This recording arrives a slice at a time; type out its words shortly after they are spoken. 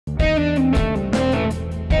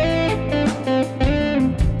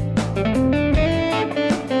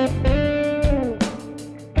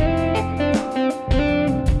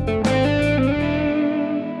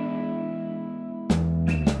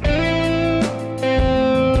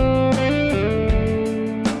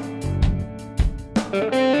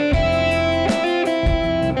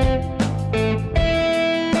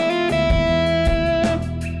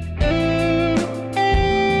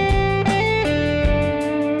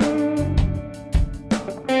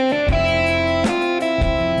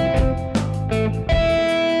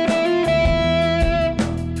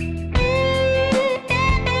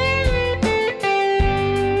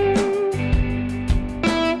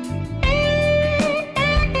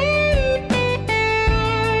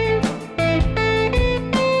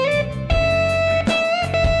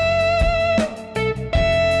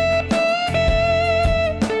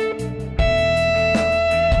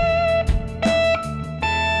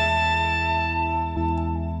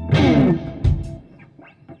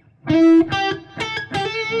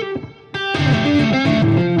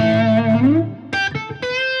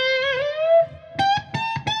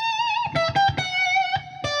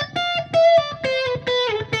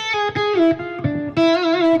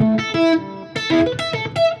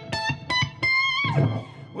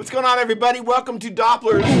going on, everybody? Welcome to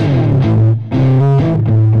Doppler's.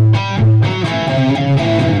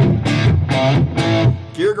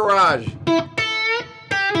 Gear Garage.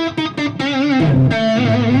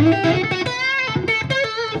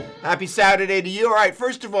 Happy Saturday to you. All right,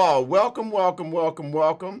 first of all, welcome, welcome, welcome,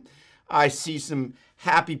 welcome. I see some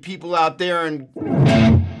happy people out there in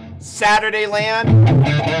Saturday land.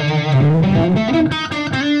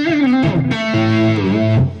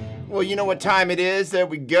 Well, you know what time it is. There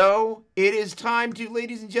we go. It is time to,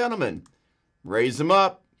 ladies and gentlemen, raise them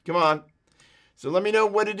up. Come on. So let me know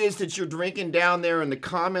what it is that you're drinking down there in the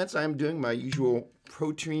comments. I'm doing my usual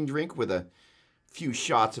protein drink with a few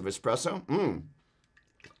shots of espresso.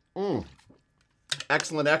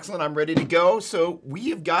 Excellent, excellent. I'm ready to go. So we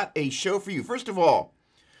have got a show for you. First of all,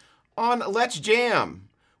 on Let's Jam,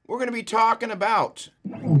 we're going to be talking about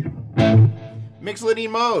Mixolydian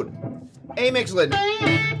mode. Hey, Mixolyd.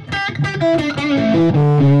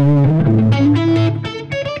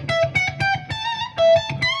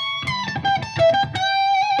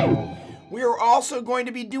 We are also going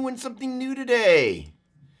to be doing something new today.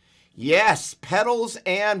 Yes, pedals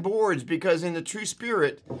and boards, because in the true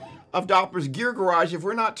spirit of Doppler's Gear Garage, if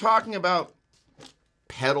we're not talking about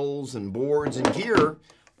pedals and boards and gear,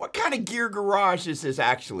 what kind of gear garage is this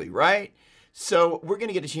actually, right? So we're going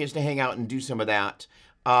to get a chance to hang out and do some of that.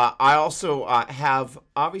 I also have,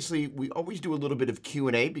 obviously, we always do a little bit of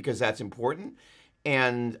Q&A because that's important.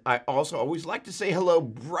 And I also always like to say hello,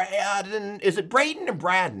 Braden. Is it Braden or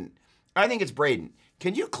Braden? I think it's Braden.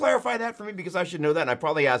 Can you clarify that for me? Because I should know that, and I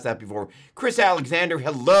probably asked that before. Chris Alexander,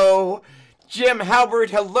 hello. Jim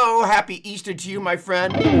Halbert, hello. Happy Easter to you, my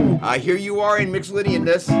friend. Here you are in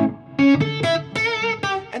Mixolydianness.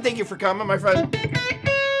 And thank you for coming, my friend.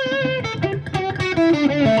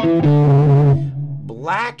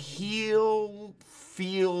 Black Heel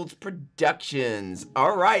Fields Productions.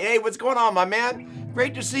 All right. Hey, what's going on, my man?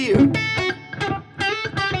 Great to see you.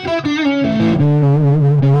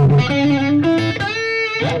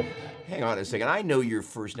 Hang on a second. I know your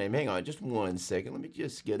first name. Hang on just one second. Let me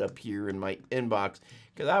just get up here in my inbox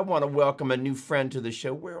because I want to welcome a new friend to the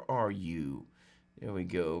show. Where are you? There we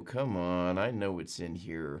go. Come on. I know it's in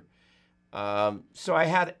here. So I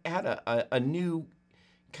had a new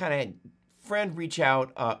kind of friend reach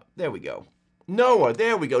out. There we go. Noah.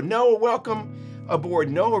 There we go. Noah, welcome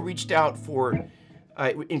aboard. Noah reached out for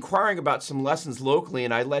inquiring about some lessons locally,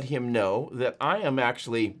 and I let him know that I am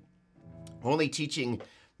actually only teaching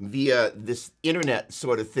via this internet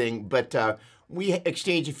sort of thing, but we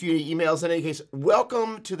exchanged a few emails. In any case,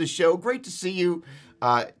 welcome to the show. Great to see you.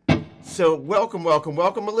 So welcome, welcome,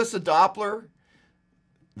 welcome. Melissa Doppler,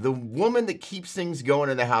 the woman that keeps things going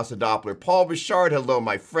in the House of Doppler. Paul Bouchard, hello,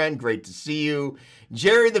 my friend. Great to see you.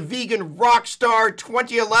 Jerry the Vegan Rockstar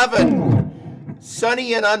 2011.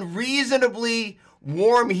 Sunny and unreasonably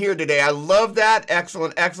warm here today. I love that.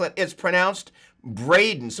 Excellent, excellent. It's pronounced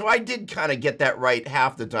Braden. So I did kind of get that right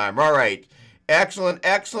half the time. All right. Excellent,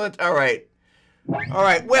 excellent. All right. All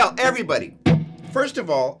right. Well, everybody, first of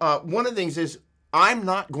all, one of the things is I'm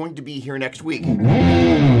not going to be here next week.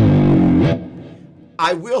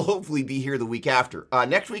 I will hopefully be here the week after.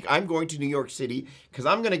 Next week, I'm going to New York City because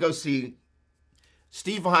I'm going to go see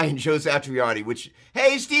Steve Vai and Joe Satriani, which,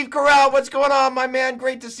 hey, Steve Carell, what's going on, my man?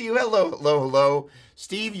 Great to see you. Hello, hello, hello.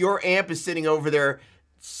 Steve, your amp is sitting over there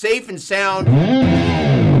safe and sound.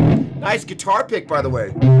 Nice guitar pick, by the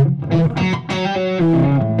way.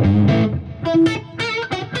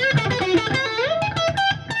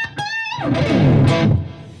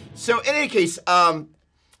 So in any case,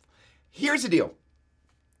 here's the deal.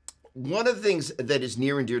 One of the things that is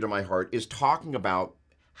near and dear to my heart is talking about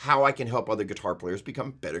how I can help other guitar players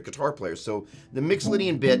become better guitar players. So the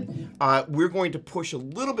Mixolydian bit, we're going to push a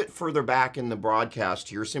little bit further back in the broadcast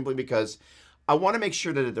here simply because I want to make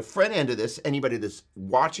sure that at the front end of this, anybody that's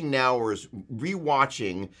watching now or is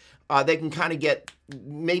rewatching, they can kind of get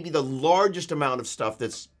maybe the largest amount of stuff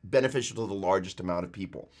that's beneficial to the largest amount of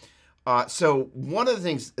people. So one of the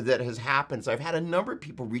things that has happened is I've had a number of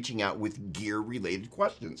people reaching out with gear-related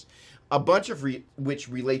questions, a bunch of which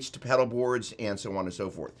relates to pedal boards and so on and so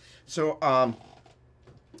forth. So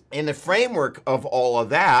in the framework of all of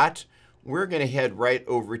that, we're going to head right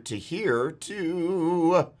over to here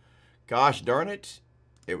to, gosh darn it,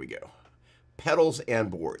 there we go, pedals and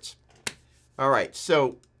boards. All right,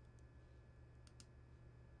 so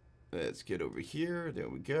let's get over here. There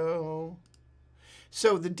we go.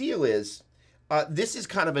 So the deal is, this is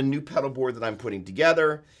kind of a new pedal board that I'm putting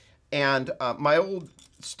together, and my old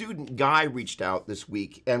student Guy reached out this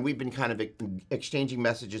week, and we've been kind of exchanging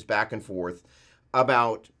messages back and forth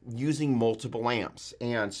about using multiple amps.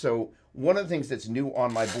 And so one of the things that's new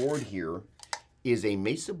on my board here is a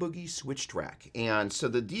Mesa Boogie switch track. And so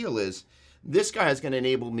the deal is, this guy is going to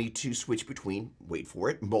enable me to switch between, wait for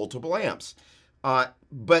it, multiple amps.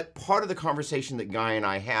 But part of the conversation that Guy and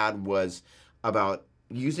I had was about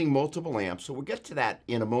using multiple amps, so we'll get to that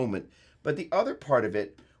in a moment. But the other part of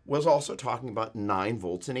it was also talking about 9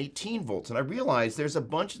 volts and 18 volts. And I realized there's a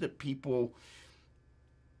bunch that people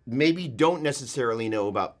maybe don't necessarily know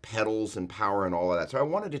about pedals and power and all of that. So I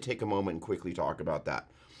wanted to take a moment and quickly talk about that.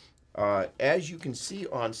 As you can see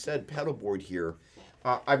on said pedal board here,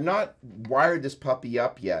 I've not wired this puppy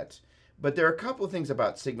up yet, but there are a couple of things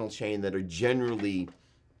about signal chain that are generally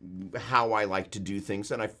how I like to do things,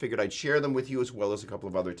 and I figured I'd share them with you as well as a couple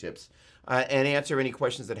of other tips, and answer any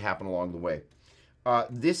questions that happen along the way.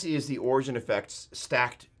 This is the Origin Effects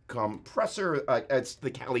stacked compressor. It's the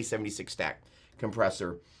Cali 76 stack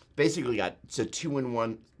compressor. Basically, it's a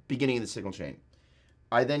 2-in-1 beginning of the signal chain.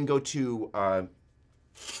 I then go to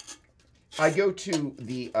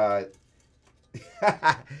the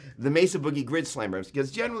the Mesa Boogie Grid Slammer, because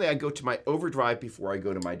generally I go to my overdrive before I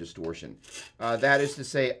go to my distortion. That is to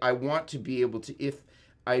say, I want to be able to, if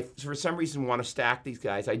I for some reason want to stack these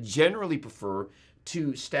guys, I generally prefer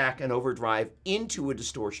to stack an overdrive into a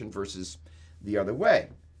distortion versus the other way.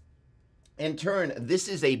 In turn, this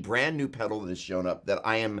is a brand new pedal that has shown up that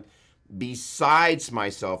I am besides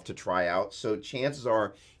myself to try out. So chances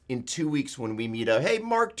are in 2 weeks when we meet up, hey,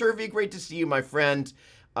 Mark Turvey, great to see you, my friend.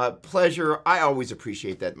 Pleasure. I always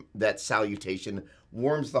appreciate that salutation.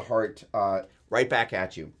 Warms the heart. Right back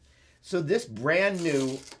at you. So this brand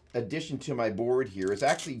new addition to my board here is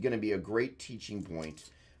actually going to be a great teaching point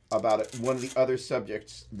about one of the other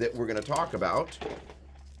subjects that we're going to talk about.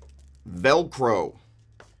 Velcro.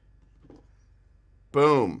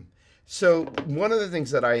 Boom. So one of the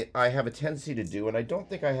things that I have a tendency to do, and I don't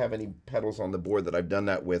think I have any pedals on the board that I've done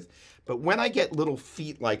that with, but when I get little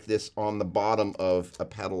feet like this on the bottom of a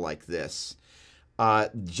pedal like this,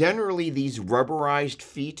 generally these rubberized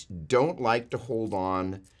feet don't like to hold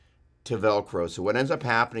on to Velcro. So what ends up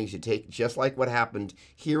happening is you take, just like what happened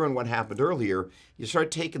here and what happened earlier, you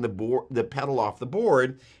start taking the pedal off the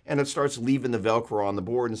board, and it starts leaving the Velcro on the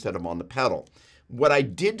board instead of on the pedal. What I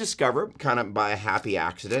did discover, kind of by a happy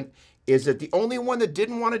accident, is that the only one that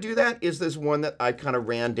didn't want to do that is this one that I kind of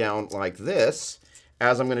ran down like this,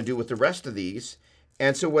 as I'm going to do with the rest of these.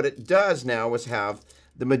 And so what it does now is have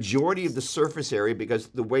the majority of the surface area, because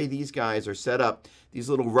the way these guys are set up, these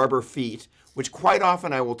little rubber feet, which quite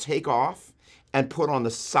often I will take off and put on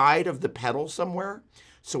the side of the pedal somewhere,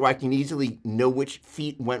 so I can easily know which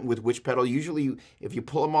feet went with which pedal. Usually, if you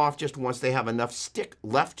pull them off just once they have enough stick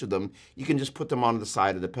left to them, you can just put them on the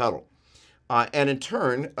side of the pedal. And in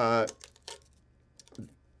turn,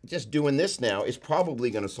 just doing this now is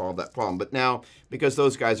probably going to solve that problem. But now, because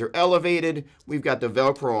those guys are elevated, we've got the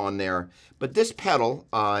Velcro on there. But this pedal,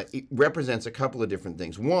 it represents a couple of different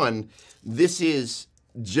things. One, this is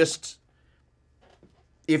just,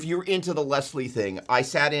 if you're into the Leslie thing, I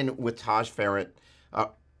sat in with Taj Farrant a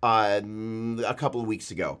couple of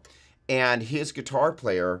weeks ago, and his guitar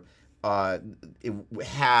player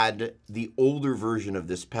had the older version of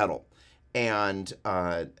this pedal. And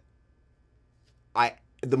the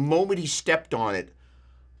moment he stepped on it,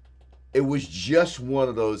 it was just one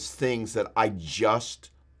of those things that I just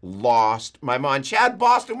lost my mind. Chad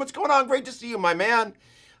Boston, what's going on? Great to see you, my man.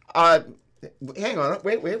 Hang on,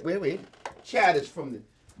 wait. Chad is from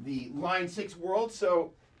the Line 6 world,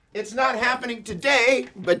 so it's not happening today,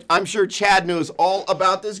 but I'm sure Chad knows all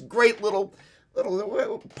about this great little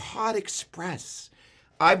Pod Express.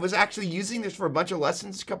 I was actually using this for a bunch of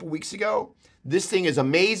lessons a couple weeks ago. This thing is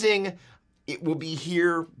amazing. It will be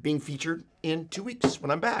here being featured in 2 weeks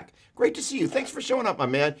when I'm back. Great to see you. Thanks for showing up, my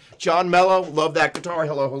man. John Mello, love that guitar.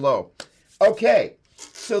 Hello, hello. Okay,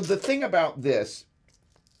 so the thing about this,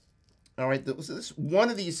 all right,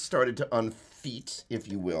 one of these started to unfeet, if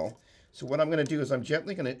you will. So what I'm going to do is I'm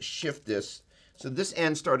gently going to shift this. So this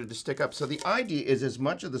end started to stick up. So the idea is as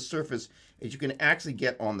much of the surface as you can actually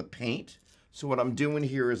get on the paint. So what I'm doing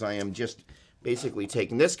here is I am just basically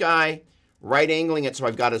taking this guy, right angling it so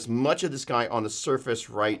I've got as much of this guy on the surface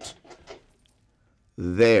right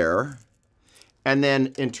there, and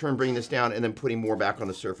then in turn bringing this down and then putting more back on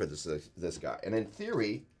the surface of this guy. And in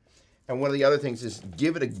theory, and one of the other things is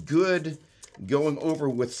give it a good going over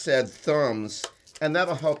with said thumbs, and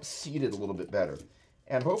that'll help seat it a little bit better.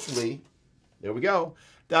 And hopefully, there we go,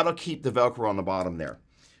 that'll keep the Velcro on the bottom there.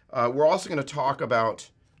 We're also going to talk about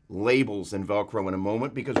labels and Velcro in a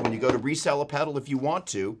moment, because when you go to resell a pedal, if you want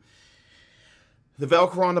to, the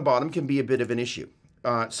Velcro on the bottom can be a bit of an issue.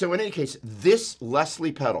 So in any case, this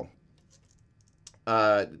Leslie pedal,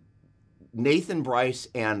 Nathan Bryce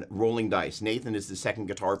and Rolling Dice. Nathan is the second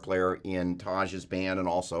guitar player in Taj's band and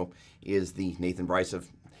also is the Nathan Bryce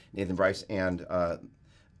and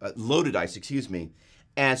Loaded Dice, excuse me.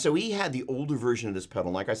 And so he had the older version of this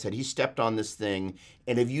pedal. Like I said, he stepped on this thing.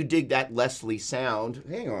 And if you dig that Leslie sound,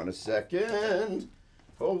 hang on a second.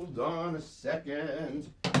 Hold on a second.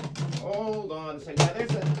 Hold on a second. Now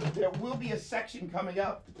there will be a section coming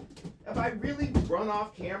up. Have I really run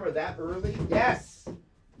off camera that early? Yes.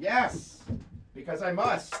 Yes. Because I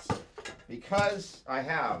must. Because I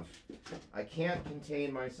have. I can't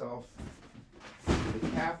contain myself. The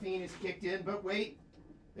caffeine is kicked in, but wait.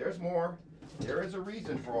 There's more. There is a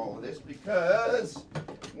reason for all of this because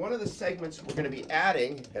one of the segments we're going to be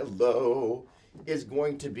adding, hello, is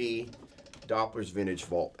going to be Doppler's Vintage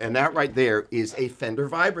Vault. And that right there is a Fender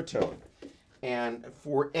Vibratone. And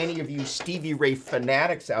for any of you Stevie Ray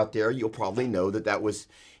fanatics out there, you'll probably know that that was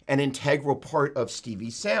an integral part of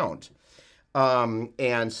Stevie's sound.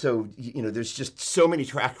 And so, you know, there's just so many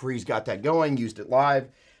tracks where he's got that going, used it live.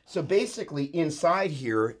 So basically inside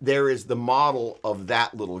here, there is the model of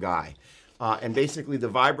that little guy. And basically the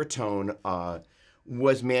Vibratone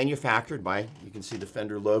was manufactured by, you can see the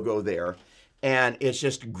Fender logo there, and it's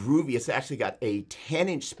just groovy. It's actually got a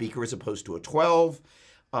 10-inch speaker as opposed to a 12.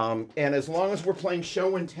 And as long as we're playing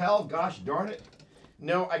show and tell, gosh darn it,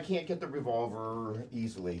 no, I can't get the revolver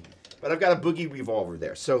easily. But I've got a boogie revolver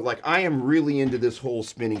there. So like I am really into this whole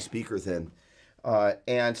spinning speaker thing.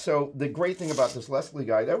 And so the great thing about this Leslie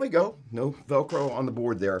guy, there we go, no Velcro on the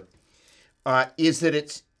board there, is that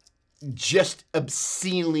it's just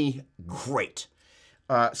obscenely great.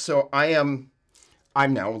 So I'm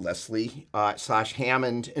now a Leslie /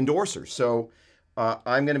 Hammond endorser. So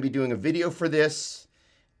I'm going to be doing a video for this,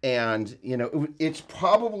 and you know it's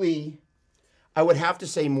probably, I would have to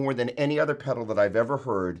say, more than any other pedal that I've ever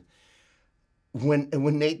heard. When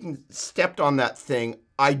Nathan stepped on that thing,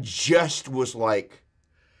 I just was like,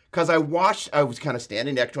 because I was kind of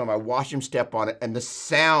standing next to him, I watched him step on it, and the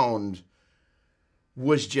sound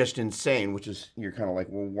was just insane, which is, you're kind of like,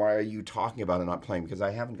 well, why are you talking about it not playing? Because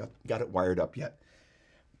I haven't got it wired up yet.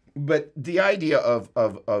 But the idea of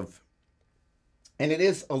and it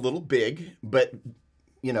is a little big, but,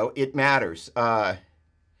 you know, it matters. Oh.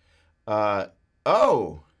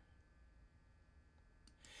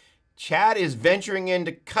 Chad is venturing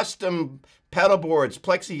into custom pedal boards,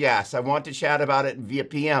 plexiglass. I want to chat about it via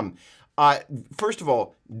PM. First of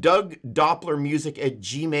all,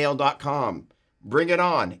 DougDopplerMusic@gmail.com. Bring it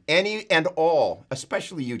on. Any and all,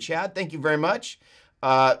 especially you, Chad. Thank you very much.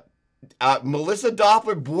 Melissa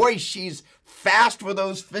Doppler, boy, she's fast with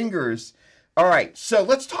those fingers. All right, so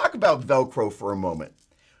let's talk about Velcro for a moment.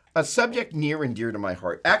 A subject near and dear to my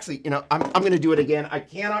heart. Actually, you know, I'm going to do it again. I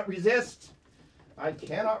cannot resist. I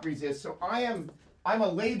cannot resist. So I'm a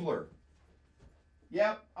labeler.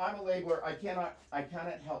 Yep, I'm a labeler. I cannot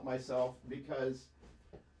help myself because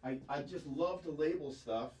I just love to label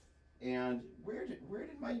stuff. And where did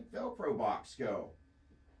my Velcro box go?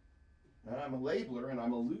 I'm a labeler and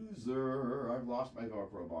I'm a loser. I've lost my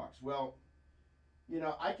Velcro box. Well, you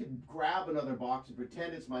know, I could grab another box and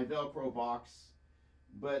pretend it's my Velcro box,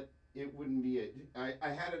 but it wouldn't be it. I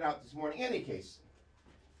had it out this morning. In any case,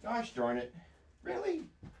 gosh darn it. Really?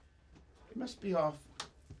 It must be off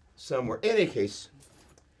somewhere. In any case,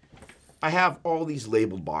 I have all these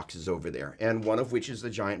labeled boxes over there, and one of which is the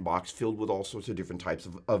giant box filled with all sorts of different types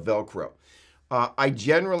of Velcro. I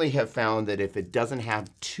generally have found that if it doesn't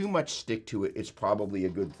have too much stick to it, it's probably a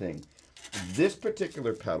good thing. This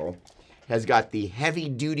particular pedal has got the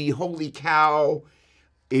heavy-duty, holy cow,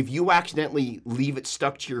 if you accidentally leave it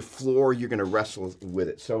stuck to your floor, you're going to wrestle with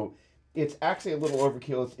it. So it's actually a little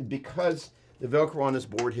overkill. It's because the Velcro on this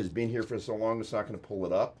board has been here for so long, it's not going to pull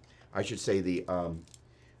it up. I should say the,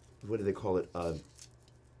 what do they call it?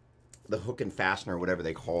 The hook and fastener, whatever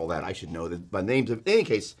they call that. I should know the names of. In any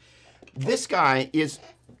case, this guy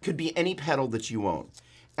could be any pedal that you own.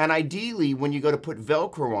 And ideally, when you go to put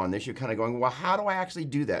Velcro on this, you're kind of going, well, how do I actually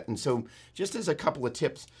do that? And so just as a couple of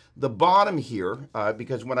tips, the bottom here,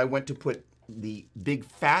 because when I went to put the big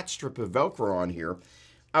fat strip of Velcro on here,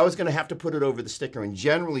 I was going to have to put it over the sticker. And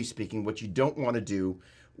generally speaking, what you don't want to do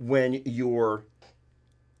when you're,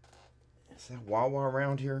 is that Wawa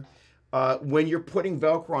around here? When you're putting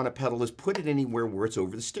Velcro on a pedal is put it anywhere where it's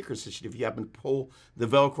over the sticker, so if you happen to pull the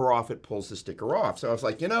Velcro off, it pulls the sticker off. So I was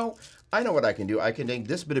like, you know, I know what I can do. I can take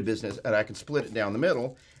this bit of business and I can split it down the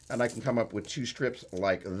middle, and I can come up with two strips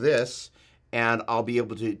like this, and I'll be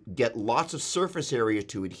able to get lots of surface area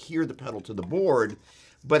to adhere the pedal to the board,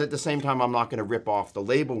 but at the same time, I'm not going to rip off the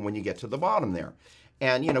label when you get to the bottom there.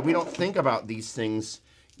 And, you know, we don't think about these things,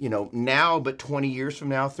 you know, now, but 20 years from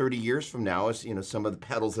now, 30 years from now, as, you know, some of the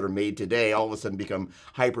pedals that are made today all of a sudden become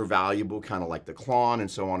hyper valuable, kind of like the Klon and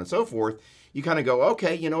so on and so forth. You kind of go,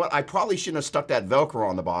 okay, you know what? I probably shouldn't have stuck that Velcro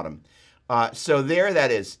on the bottom. So there that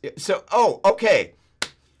is. So, oh, okay.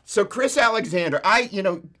 So Chris Alexander, you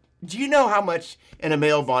know, do you know how much in a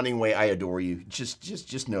male bonding way I adore you?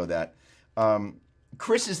 Just know that.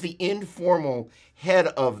 Chris is the informal head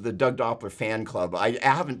of the Doug Doppler fan club. I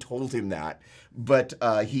haven't told him that, but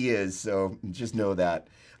he is, so just know that.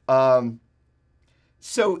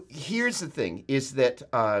 So here's the thing, is that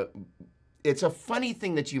it's a funny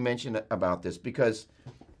thing that you mentioned about this, because,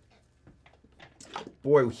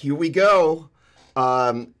 boy, here we go.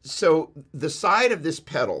 So the side of this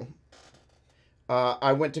pedal,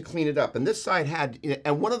 I went to clean it up, and this side had,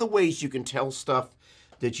 and one of the ways you can tell stuff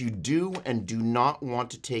that you do and do not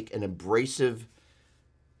want to take an abrasive,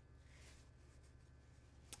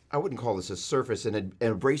 I wouldn't call this a surface, an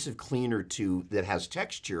abrasive cleaner to that has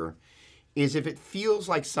texture, is if it feels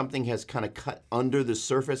like something has kind of cut under the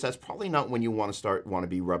surface. That's probably not when you want to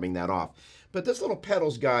be rubbing that off. But this little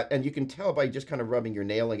pedal's got, and you can tell by just kind of rubbing your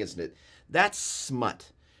nail against it, that's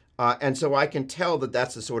smut. And so I can tell that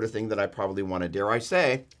that's the sort of thing that I probably want to, dare I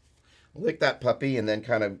say, lick that puppy and then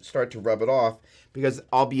kind of start to rub it off, because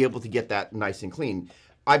I'll be able to get that nice and clean.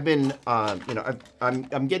 I've been, you know,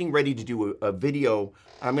 I'm getting ready to do a video.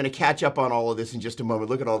 I'm going to catch up on all of this in just a moment.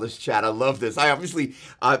 Look at all this chat. I love this. I obviously,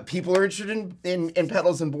 people are interested in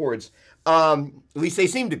pedals and boards. At least they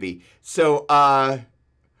seem to be. So,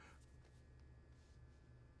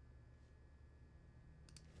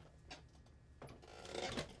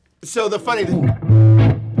 so the funny thing.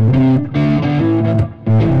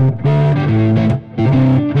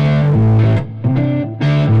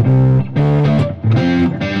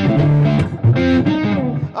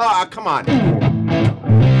 Ah, come on.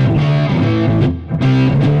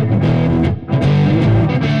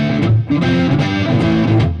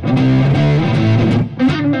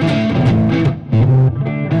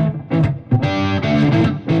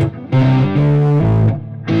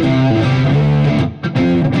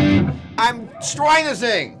 I'm destroying this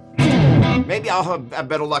thing. Maybe I'll have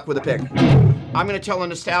better luck with a pick. I'm going to tell a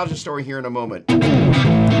nostalgia story here in a moment.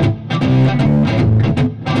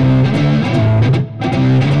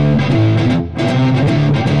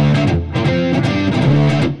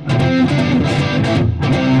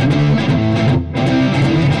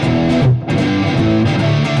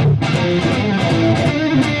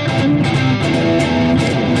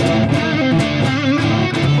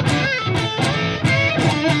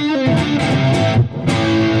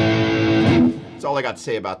 I got to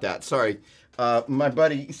say about that. Sorry. My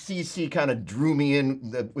buddy CC kind of drew me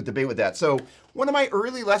in with debate with that. So one of my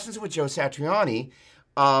early lessons with Joe Satriani,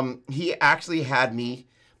 he actually had me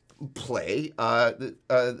play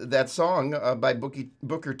that song by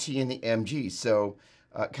Booker T and the MG. So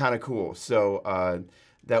kind of cool. So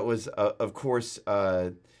that was, of course,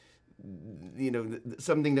 you know,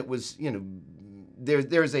 something that was, you know,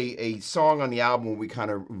 there's a song on the album where we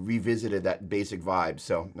kind of revisited that basic vibe.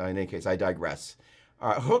 So in any case, I digress.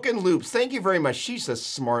 Hook and loops. Thank you very much. She's a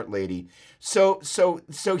smart lady. So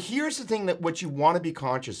here's the thing, that what you want to be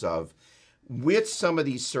conscious of with some of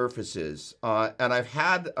these surfaces, and I've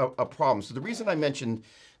had a problem. So the reason I mentioned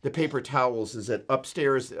the paper towels is that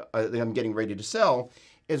upstairs that I'm getting ready to sell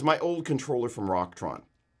is my old controller from Rocktron.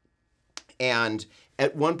 And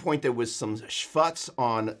at one point there was some schwutz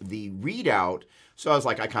on the readout, so I was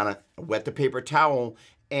like, I kind of wet the paper towel,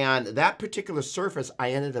 and that particular surface,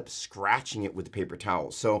 I ended up scratching it with the paper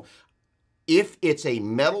towel. So if it's a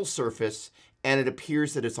metal surface and it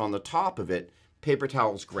appears that it's on the top of it, paper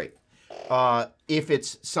towel's great. If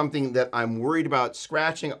it's something that I'm worried about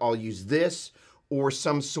scratching, I'll use this, or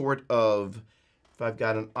some sort of, if I've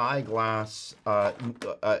got an eyeglass, a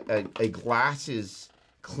glasses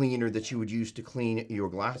cleaner that you would use to clean your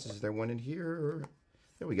glasses. Is there one in here?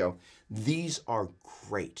 There we go. These are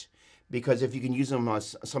great, because if you can use them on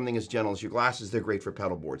something as gentle as your glasses, they're great for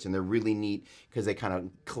pedal boards, and they're really neat because they kind of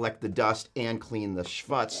collect the dust and clean the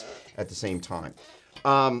schwutz at the same time.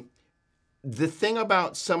 The thing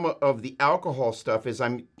about some of the alcohol stuff is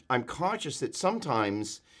I'm conscious that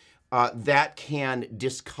sometimes that can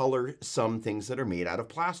discolor some things that are made out of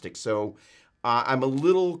plastic. So I'm a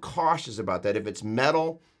little cautious about that. If it's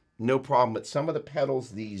metal, no problem. But some of the pedals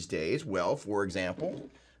these days, well, for example,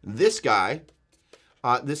 this guy,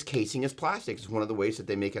 this casing is plastic. It's one of the ways that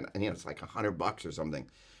they make it. You know, it's like $100 or something.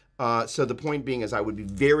 So the point being is I would be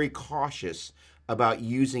very cautious about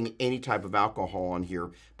using any type of alcohol on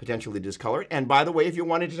here, potentially discolored. And by the way, if you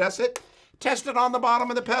wanted to test it on the bottom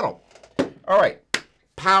of the pedal. All right,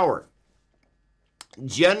 power.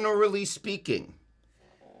 Generally speaking,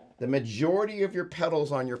 the majority of your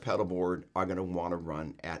pedals on your pedal board are going to want to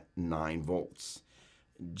run at 9 volts.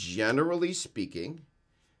 Generally speaking,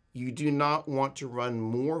 you do not want to run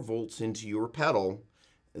more volts into your pedal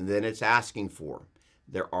than it's asking for.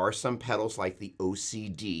 There are some pedals like the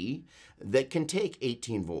OCD that can take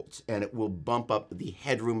 18 volts and it will bump up the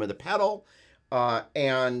headroom of the pedal,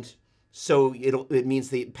 and so it means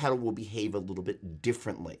the pedal will behave a little bit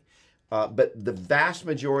differently. But the vast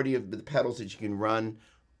majority of the pedals that you can run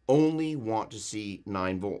only want to see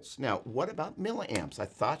 9 volts. Now, what about milliamps? I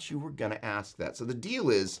thought you were going to ask that. So the deal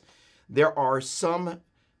is there are some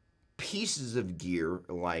pieces of gear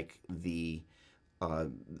like the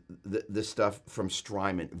stuff from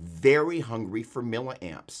Strymon, very hungry for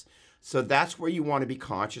milliamps. So that's where you want to be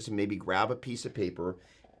conscious and maybe grab a piece of paper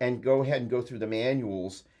and go ahead and go through the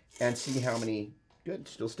manuals and see how many, good,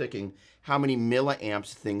 still sticking, how many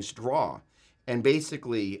milliamps things draw. And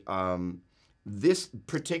basically, this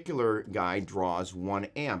particular guy draws 1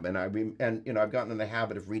 amp. And you know, I've gotten in the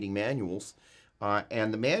habit of reading manuals,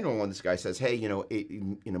 and the manual on this guy says, hey,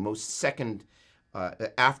 most second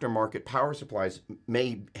aftermarket power supplies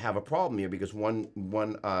may have a problem here because 1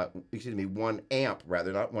 amp,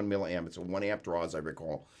 rather, not 1 milliamp, it's a 1 amp draw, as I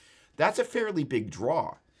recall. That's a fairly big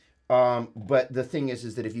draw. But the thing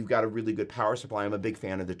is that if you've got a really good power supply, I'm a big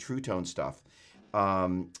fan of the True Tone stuff.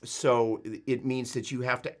 So it means that you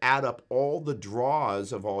have to add up all the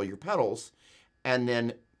draws of all your pedals and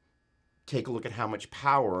then take a look at how much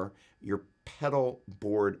power your pedal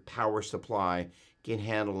board power supply can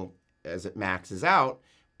handle as it maxes out,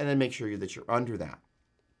 and then make sure that you're under that.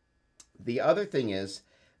 The other thing is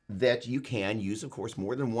that you can use, of course,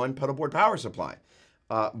 more than 1 pedal board power supply.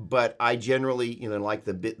 But I generally, like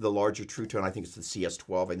the larger True Tone. I think it's the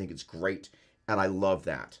CS12. I think it's great, and I love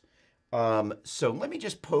that. So let me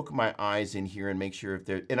just poke my eyes in here and make sure if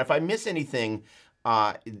there. And if I miss anything,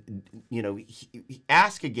 ask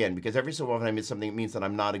again, because every so often I miss something. It means that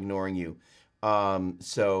I'm not ignoring you.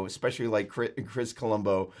 So especially like Chris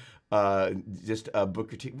Colombo, just a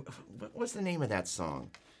Booker T. What's the name of that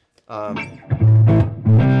song?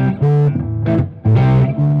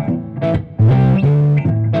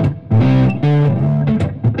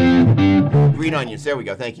 Green Onions. There we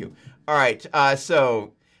go. Thank you. All right.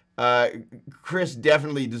 Chris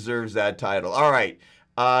definitely deserves that title. All right.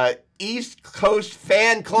 East Coast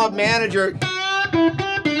Fan Club Manager.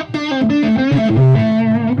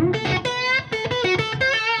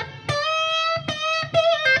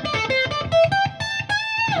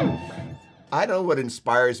 I don't know what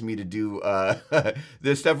inspires me to do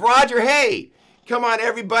this stuff. Roger, hey, come on,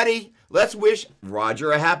 everybody. Let's wish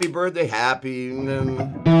Roger a happy birthday. Happy.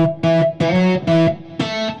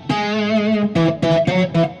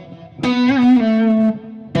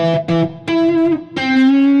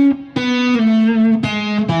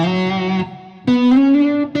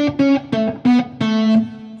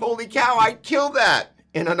 Holy cow, I killed that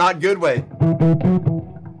in a not good way.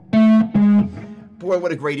 Boy,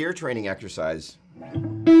 what a great ear training exercise.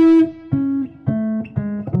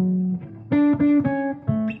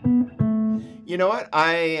 You know what?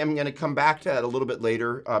 I am going to come back to that a little bit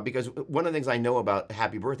later because one of the things I know about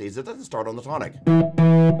Happy Birthday is it doesn't start on the tonic.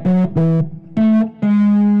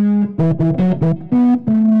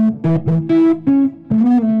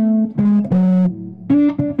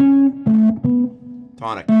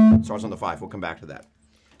 Tonic. Starts on the 5. We'll come back to that.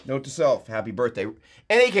 Note to self, happy birthday. In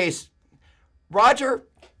any case, Roger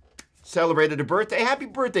celebrated a birthday. Happy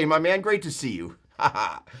birthday, my man. Great to see you.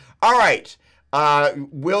 All right.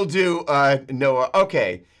 We'll do Noah.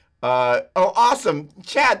 Okay. Oh, awesome.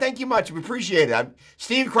 Chad, thank you much. We appreciate it.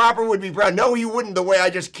 Steve Cropper would be proud. No, he wouldn't the way I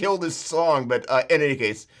just killed this song, but in any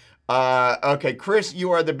case. Okay, Chris,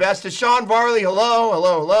 you are the best. Sean Varley, hello,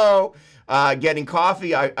 hello, hello. Getting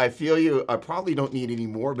coffee. I feel you. I probably don't need any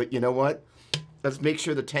more, but you know what? Let's make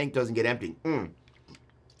sure the tank doesn't get empty.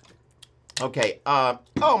 Okay.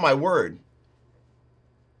 Oh, my word.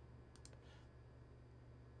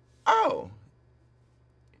 Oh.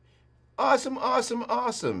 Awesome, awesome,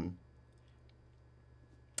 awesome.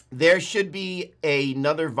 There should be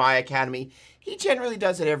another Vi Academy. He generally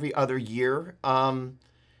does it every other year,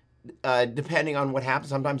 depending on what happens.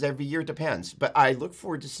 Sometimes every year, it depends. But I look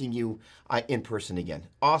forward to seeing you in person again.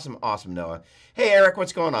 Awesome, awesome, Noah. Hey, Eric,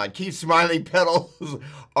 what's going on? Keep smiling. Pedals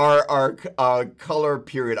are color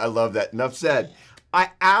period. I love that. Enough said.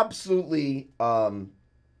 I absolutely,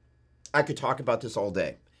 I could talk about this all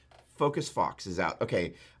day. Focus Fox is out.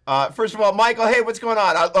 Okay, First of all, Michael, hey, what's going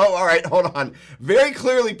on? Oh, all right, hold on. Very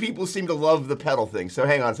clearly, people seem to love the pedal thing. So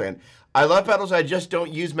hang on a second. I love pedals. I just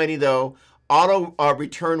don't use many, though. Auto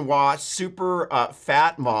return watch, super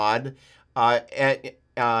fat mod,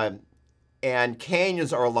 and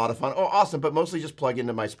canyons are a lot of fun. Oh, awesome, but mostly just plug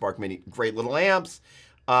into my Spark Mini. Great little amps.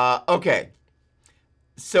 Okay,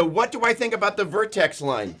 so what do I think about the Vertex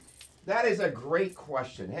line? That is a great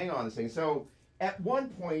question. Hang on a second. So at one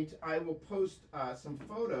point, I will post some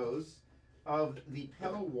photos of the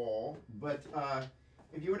pedal wall, but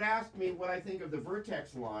if you would ask me what I think of the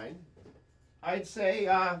Vertex line, I'd say,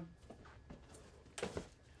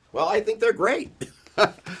 well, I think they're great.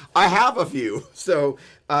 I have a few. So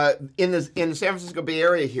in the San Francisco Bay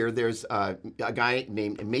Area here, there's a guy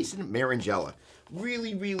named Mason Marangella.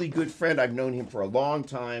 Really, really good friend. I've known him for a long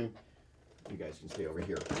time. You guys can stay over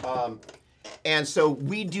here. And so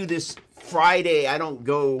we do this Friday. I don't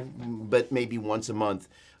go, but maybe once a month.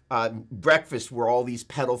 Breakfast where all these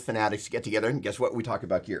pedal fanatics get together. And guess what we talk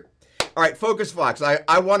about here? All right, Focus Fox.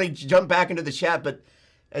 I want to jump back into the chat, but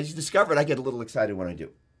as you discovered, I get a little excited when I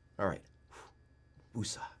do. All right.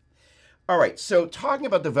 Woosah. All right, so talking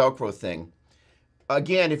about the Velcro thing,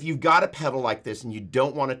 again, if you've got a pedal like this and you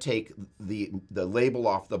don't want to take the label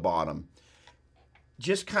off the bottom,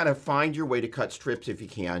 just kind of find your way to cut strips if you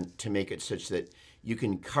can to make it such that you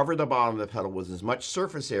can cover the bottom of the pedal with as much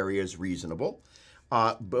surface area as reasonable,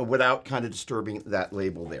 but without kind of disturbing that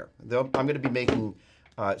label there. I'm going to be making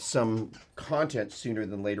some content sooner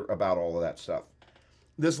than later about all of that stuff.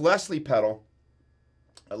 This Leslie pedal,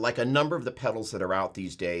 like a number of the pedals that are out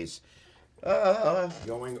these days,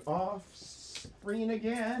 going off screen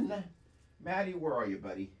again. Maddie, where are you,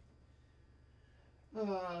 buddy?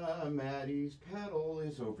 Maddie's pedal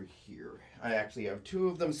is over here. I actually have two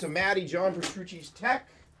of them. So Maddie, John Petrucci's Tech,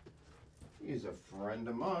 he's a friend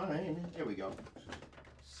of mine. There we go.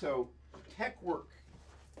 So Tech Work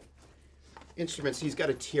Instruments, he's got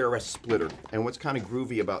a TRS splitter. And what's kind of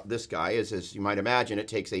groovy about this guy is, as you might imagine, it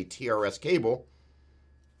takes a TRS cable.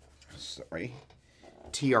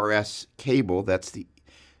 TRS cable, that's the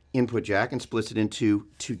input jack, and splits it into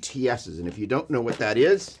two TS's. And if you don't know what that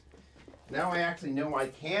is, now I actually know I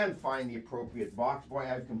can find the appropriate box. Boy,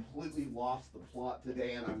 I've completely lost the plot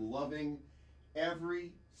today, and I'm loving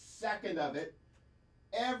every second of it.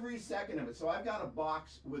 Every second of it. So I've got a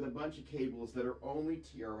box with a bunch of cables that are only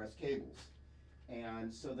TRS cables.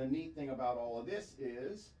 And so the neat thing about all of this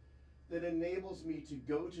is that enables me to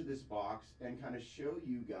go to this box and kind of show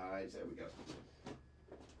you guys, there we go,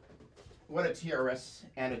 what a TRS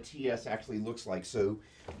and a TS actually looks like. So,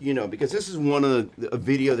 you know, because this is one of a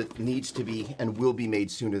video that needs to be and will be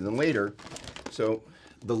made sooner than later. So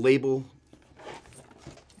the label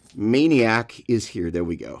maniac is here. There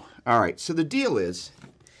we go. All right, so the deal is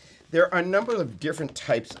there are a number of different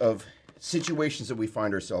types of situations that we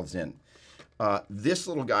find ourselves in. This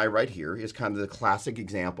little guy right here is kind of the classic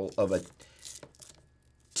example of a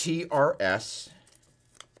TRS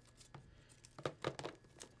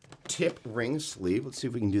tip ring sleeve. Let's see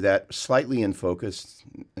if we can do that slightly in focus.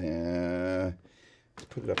 Let's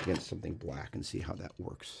put it up against something black and see how that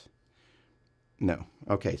works. No.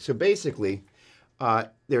 Okay, so basically,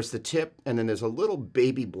 there's the tip, and then there's a little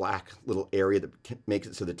baby black little area that makes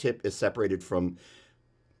it so the tip is separated from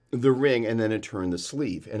the ring, and then in turn the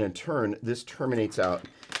sleeve. And in turn, this terminates out.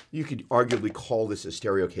 You could arguably call this a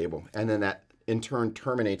stereo cable. And then that in turn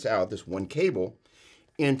terminates out this one cable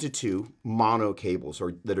into two mono cables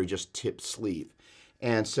that are just tip sleeve.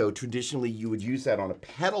 And so traditionally you would use that on a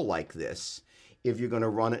pedal like this. If you're going to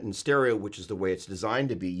run it in stereo, which is the way it's designed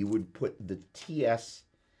to be, you would put the TRS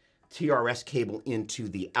cable into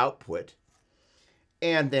the output.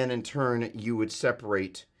 And then in turn you would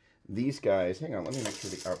separate these guys. Hang on, let me make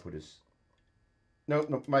sure the output is...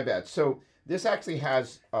 No, my bad. So this actually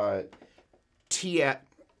has Velcro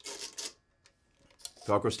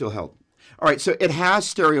still held. All right, so it has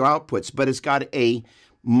stereo outputs, but it's got a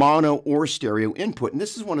mono or stereo input. And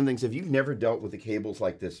this is one of the things, if you've never dealt with the cables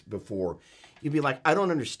like this before, you'd be like, I don't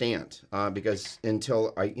understand. Because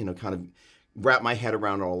until I, kind of wrap my head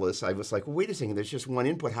around all this, I was like, well, wait a second, there's just one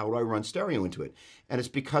input. How do I run stereo into it? And it's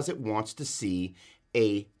because it wants to see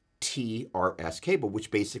a TRS cable,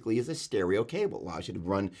 which basically is a stereo cable. Allows you to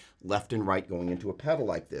run left and right going into a pedal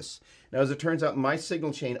like this. Now, as it turns out, my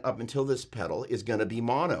signal chain up until this pedal is going to be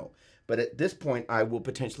mono. But at this point, I will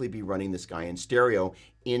potentially be running this guy in stereo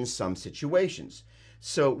in some situations.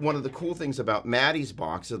 So one of the cool things about Maddie's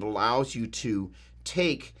box, it allows you to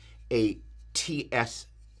take a TRS,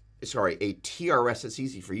 it's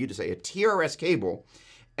easy for you to say, a TRS cable,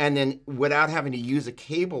 and then without having to use a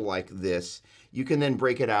cable like this, you can then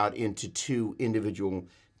break it out into two individual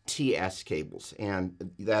TS cables,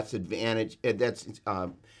 and that's advantage. That's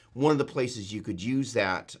one of the places you could use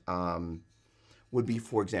that would be,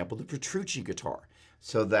 for example, the Petrucci guitar.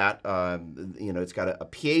 So that you know, it's got a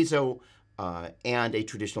piezo and a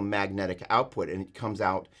traditional magnetic output, and it comes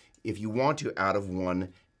out, if you want to, out of one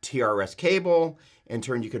TRS cable. In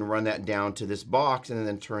turn, you can run that down to this box, and then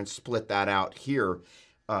in turn split that out here.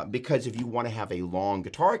 Because if you want to have a long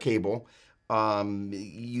guitar cable,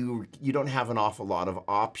 you don't have an awful lot of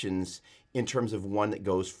options in terms of one that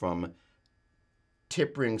goes from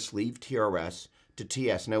tip ring sleeve TRS to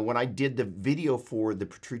TS. Now, when I did the video for the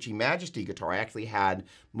Petrucci Majesty guitar, I actually had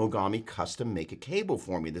Mogami custom make a cable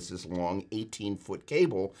for me. This is long 18-foot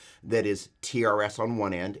cable that is TRS on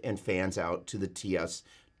one end and fans out to the TS,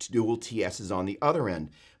 dual TSs on the other end.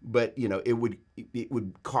 But you know, it would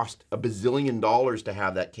cost $1 bazillion to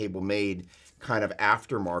have that cable made, kind of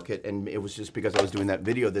aftermarket, and it was just because I was doing that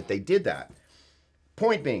video that they did that.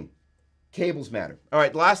 Point being, cables matter. All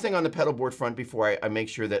right, last thing on the pedal board front before I make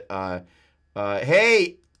sure that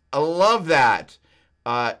hey, I love that.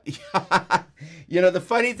 You know, the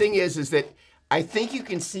funny thing is that I think you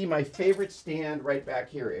can see my favorite stand right back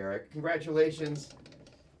here, Eric. Congratulations.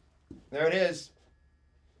 There it is.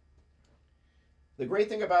 The great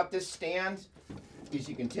thing about this stand is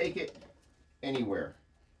you can take it anywhere,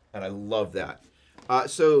 and I love that.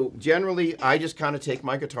 So generally, I just kind of take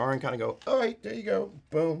my guitar and kind of go, all right, there you go,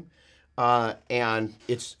 boom. And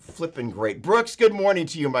it's flipping great. Brooks, good morning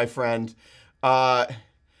to you, my friend.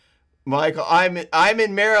 Michael, I'm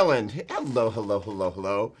in Maryland. Hello, hello, hello,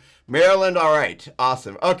 hello. Maryland, all right,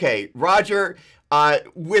 awesome. Okay, Roger,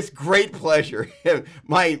 with great pleasure.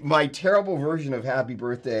 my terrible version of happy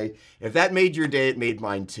birthday, if that made your day, it made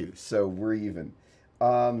mine too. So we're even.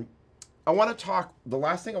 I want to talk, the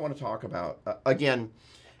last thing I want to talk about, again,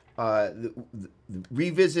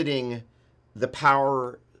 revisiting the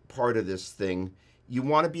power part of this thing. You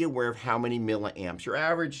want to be aware of how many milliamps. Your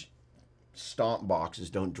average stomp boxes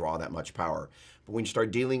don't draw that much power. But when you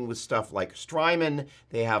start dealing with stuff like Strymon,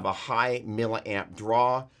 they have a high milliamp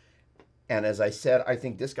draw. And as I said, I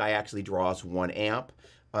think this guy actually draws 1 amp.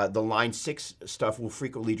 The Line 6 stuff will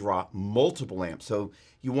frequently draw multiple amps. So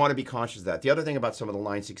you want to be conscious of that. The other thing about some of the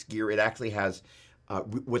Line 6 gear, it actually has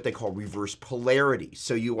what they call reverse polarity.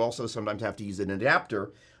 So you also sometimes have to use an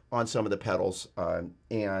adapter on some of the pedals.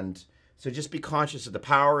 And so just be conscious of the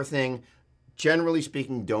power thing. Generally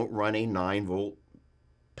speaking, don't run a 9-volt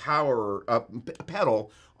power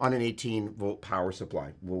pedal on an 18-volt power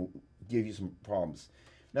supply. Will give you some problems.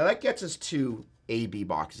 Now that gets us to AB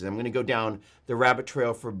boxes. I'm going to go down the rabbit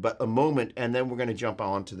trail for but a moment, and then we're going to jump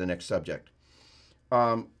on to the next subject.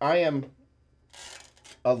 I am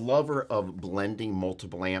a lover of blending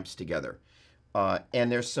multiple amps together.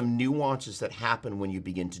 And there's some nuances that happen when you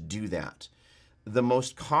begin to do that. The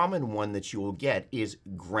most common one that you will get is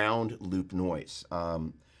ground loop noise.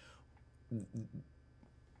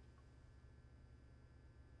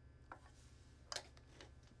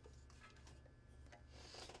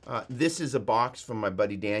 This is a box from my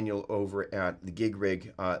buddy Daniel over at the Gig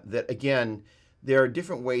Rig that, again, there are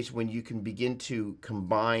different ways when you can begin to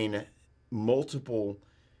combine multiple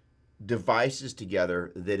devices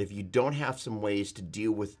together that if you don't have some ways to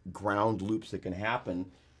deal with ground loops that can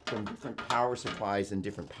happen from different power supplies and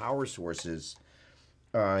different power sources,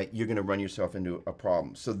 you're going to run yourself into a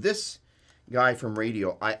problem. So this guy from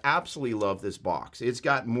Radio, I absolutely love this box. It's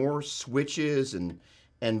got more switches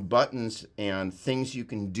and buttons and things you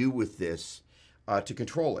can do with this to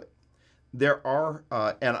control it. There are,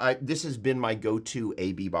 this has been my go-to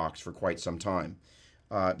AB box for quite some time.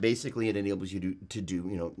 Basically, it enables you to do,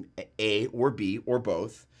 you know, A or B or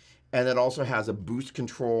both. And it also has a boost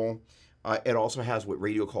control. It also has what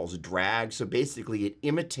Radio calls drag. So basically, it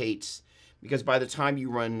imitates, because by the time you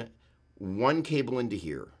run one cable into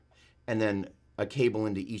here and then a cable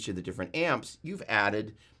into each of the different amps, you've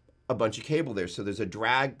added a bunch of cable there. So there's a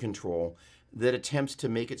drag control that attempts to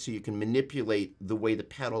make it so you can manipulate the way the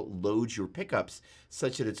pedal loads your pickups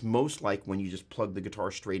such that it's most like when you just plug the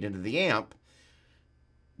guitar straight into the amp,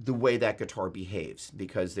 the way that guitar behaves,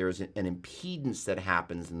 because there's an impedance that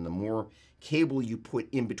happens, and the more cable you put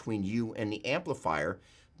in between you and the amplifier,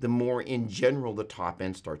 the more in general the top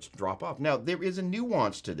end starts to drop off. Now, there is a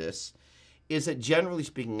nuance to this, is that generally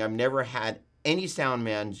speaking, I've never had any sound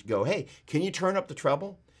man go, hey, can you turn up the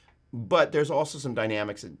treble? But there's also some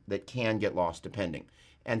dynamics that can get lost depending,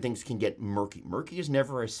 and things can get murky. Murky is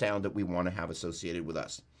never a sound that we want to have associated with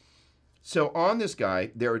us. So on this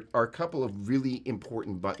guy, there are a couple of really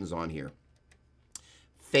important buttons on here.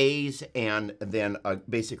 phase and then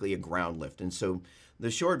basically a ground lift. And so the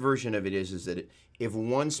short version of it is that if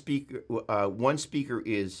one speaker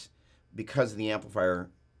is, because of the amplifier,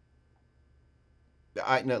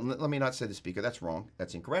 no, let me not say the speaker. That's wrong.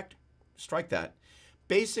 That's incorrect. Strike that.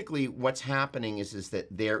 Basically, what's happening is that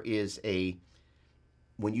there is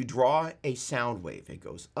when you draw a sound wave, it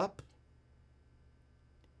goes up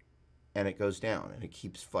and it goes down, and it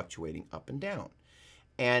keeps fluctuating up and down.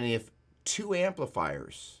 And if two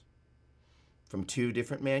amplifiers from two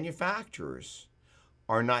different manufacturers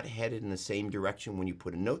are not headed in the same direction when you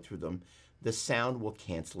put a note through them, the sound will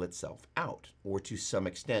cancel itself out, or to some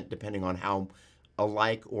extent, depending on how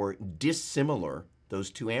alike or dissimilar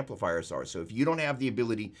those two amplifiers are. So if you don't have the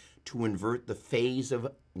ability to invert the phase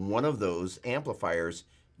of one of those amplifiers,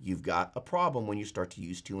 you've got a problem when you start to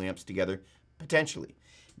use two amps together, potentially.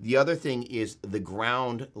 The other thing is the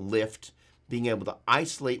ground lift, being able to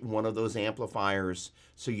isolate one of those amplifiers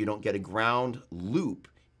so you don't get a ground loop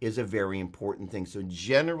is a very important thing. So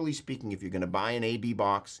generally speaking, if you're going to buy an AB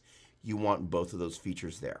box, you want both of those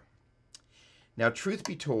features there. Now, truth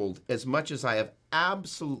be told, as much as I have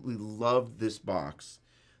absolutely loved this box,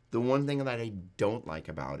 the one thing that I don't like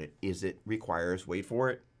about it is it requires, wait for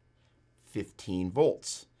it, 15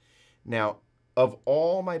 volts. Now, of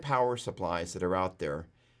all my power supplies that are out there,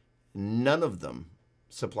 none of them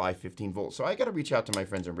supply 15 volts. So I got to reach out to my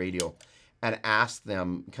friends in radio and ask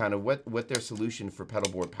them kind of what their solution for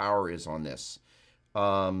pedal board power is on this.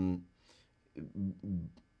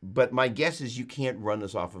 But my guess is you can't run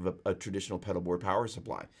this off of a traditional pedal board power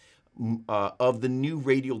supply. Of the new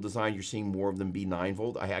radial design, you're seeing more of them be 9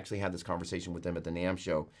 volt. I actually had this conversation with them at the NAMM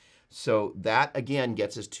show. So that, again,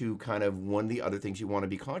 gets us to kind of one of the other things you want to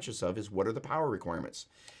be conscious of is what are the power requirements.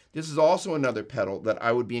 This is also another pedal that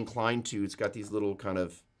I would be inclined to. It's got these little kind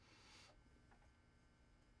of,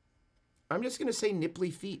 I'm just going to say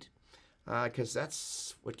nipply feet, because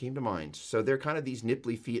that's what came to mind. So they're kind of these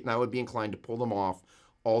nipply feet, and I would be inclined to pull them off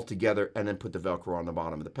all together and then put the Velcro on the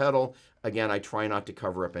bottom of the pedal. Again, I try not to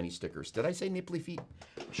cover up any stickers. Did I say nipply feet?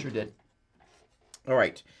 Sure did. All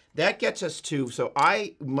right, that gets us to, so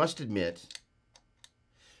I must admit,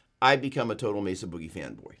 I've become a total Mesa Boogie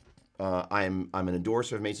fanboy. I'm an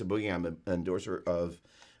endorser of Mesa Boogie. I'm an endorser of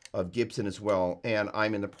Gibson as well, and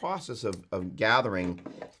I'm in the process of gathering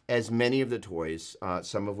as many of the toys,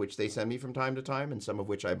 some of which they send me from time to time, and some of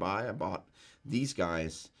which I buy. I bought these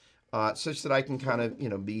guys, such that I can kind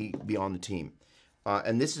of, be on the team.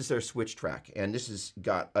 And this is their switch track, and this has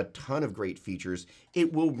got a ton of great features.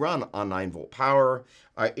 It will run on 9 volt power.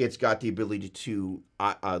 It's got the ability to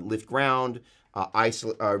lift ground,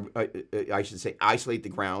 isolate the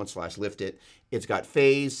ground / lift it. It's got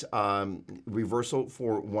phase reversal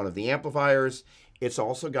for one of the amplifiers. It's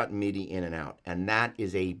also got MIDI in and out, and that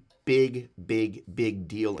is a big, big, big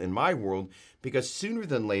deal in my world, because sooner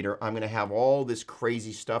than later, I'm going to have all this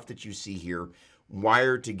crazy stuff that you see here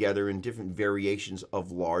wired together in different variations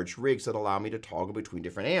of large rigs that allow me to toggle between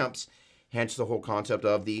different amps, hence the whole concept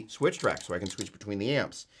of the switch track, so I can switch between the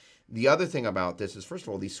amps. The other thing about this is, first of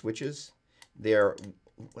all, these switches,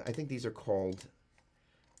 I think these are called,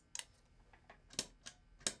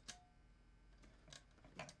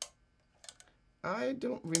 I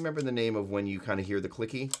don't remember the name of when you kind of hear the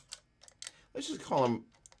clicky. Let's just call them,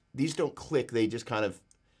 these don't click, they just kind of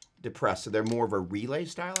depress. So they're more of a relay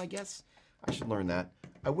style, I guess. I should learn that.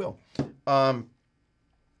 I will.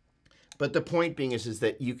 But the point being is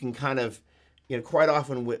that you can kind of, quite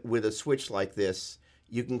often with a switch like this,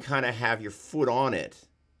 you can kind of have your foot on it,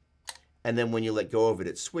 and then when you let go of it,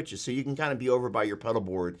 it switches. So you can kind of be over by your pedal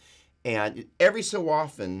board, and every so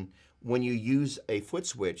often, when you use a foot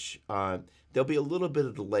switch, there'll be a little bit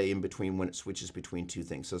of delay in between when it switches between two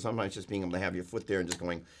things. So sometimes just being able to have your foot there and just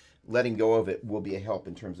letting go of it will be a help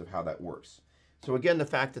in terms of how that works. So again, the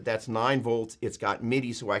fact that that's 9 volts, it's got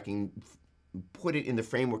MIDI, so I can put it in the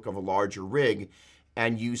framework of a larger rig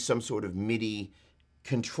and use some sort of MIDI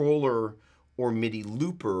controller or MIDI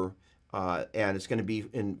looper, and it's going to be,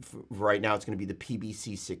 right now, it's going to be the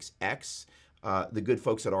PBC6X. The good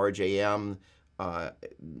folks at RJM, I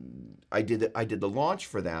did the launch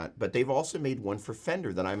for that, but they've also made one for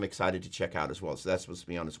Fender that I'm excited to check out as well. So that's supposed to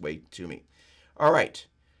be on its way to me. All right.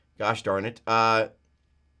 Gosh darn it.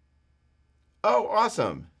 Oh,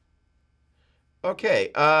 awesome.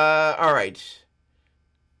 Okay. All right.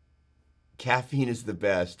 Caffeine is the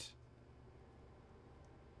best.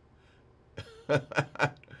 All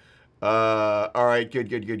right.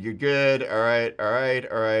 Good. All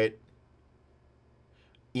right.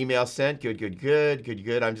 Email sent.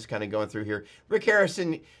 Good. I'm just kind of going through here. Rick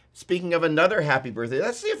Harrison, speaking of another happy birthday,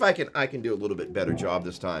 let's see if I can do a little bit better job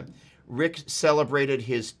this time. Rick celebrated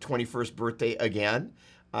his 21st birthday again.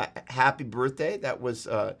 Happy birthday. That was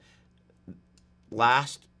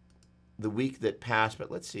the week that passed,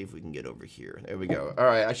 but let's see if we can get over here. There we go. All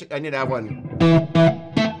right, I need to have one.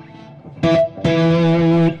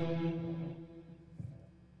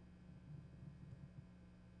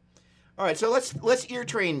 All right, so let's ear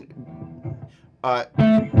train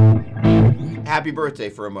happy birthday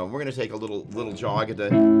for a moment. We're going to take a little jog at the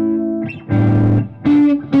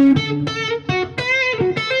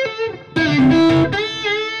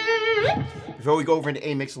before we go over into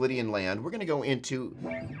A Mixolydian land. We're going to go into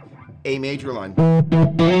A major line.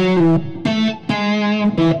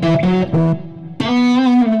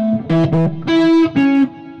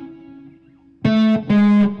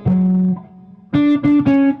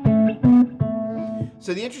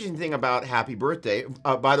 So the interesting thing about happy birthday,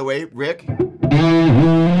 by the way, Rick.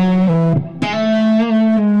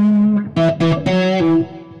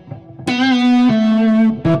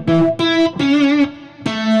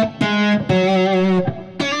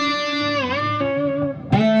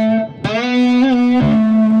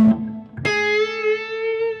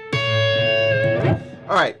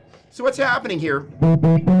 All right, so what's happening here?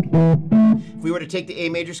 If we were to take the A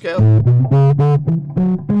major scale,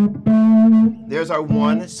 there's our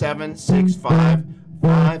 1, 7, 6, 5,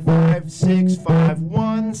 5, 5, 6, 5,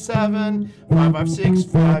 1, 7, 5, 5, 6,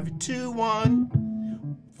 5, 2,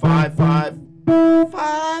 1, 5, 5,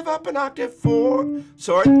 5, up an octave, 4,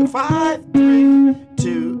 sorry, 5, 3,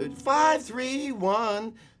 2, 5, 3,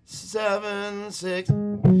 1, 7, 6.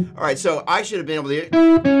 All right, so I should have been able to,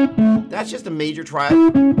 that's just a major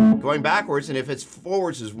triad going backwards, and if it's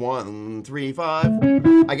forwards is 1, 3,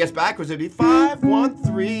 5. I guess backwards it'd be 5, 1,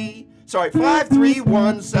 3. Sorry, 5, 3,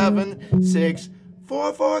 1, 7, 6,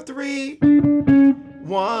 4, 4, 3,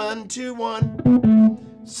 1, 2,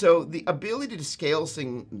 1. So the ability to scale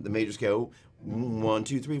sing the major scale, 1,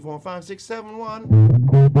 2, 3, 4, 5, 6, 7,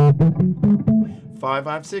 1, 5,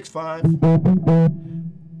 5, 6, 5,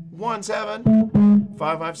 1, 7,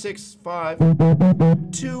 5, 5, 6, 5,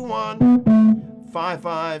 2, 1, 5,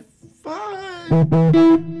 5,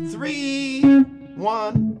 5, 3,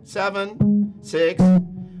 1, 7, 6,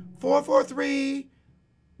 4, 4, 3,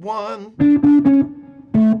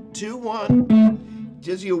 1, 2, 1.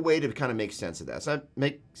 Gives you a way to kind of make sense of that. Does that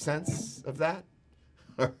make sense of that?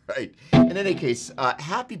 All right. In any case,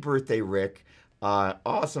 happy birthday, Rick.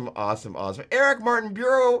 Awesome, awesome, awesome. Eric Martin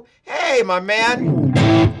Bureau. Hey, my man.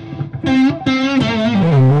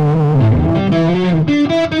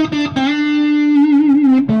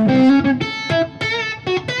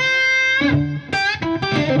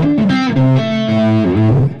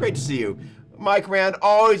 Great to see you. Mike Rand,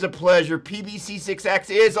 always a pleasure. PBC6X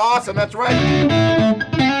is awesome. That's right.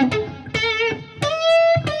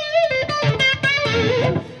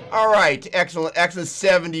 All right. Excellent. Excellent.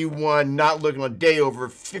 71. Not looking a day over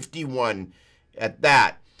 51 at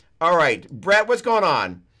that. All right. Brett, what's going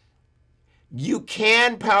on? You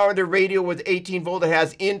can power the radio with 18 volt. It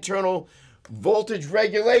has internal voltage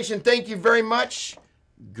regulation. Thank you very much.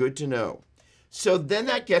 Good to know. So then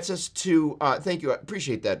that gets us to, thank you, I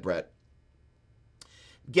appreciate that, Brett.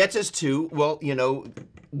 Gets us to, well, you know,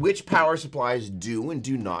 which power supplies do and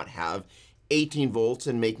do not have 18 volts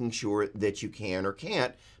and making sure that you can or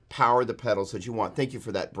can't power the pedals that you want. Thank you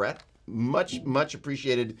for that, Brett. Much, much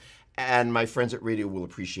appreciated. And my friends at radio will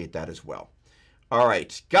appreciate that as well. All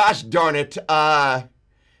right. Gosh darn it. I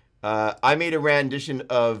made a rendition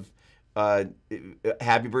of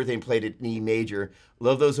Happy Birthday and played it in E major.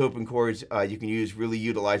 Love those open chords you can use. Really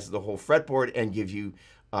utilizes the whole fretboard and gives you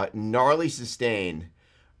gnarly sustain.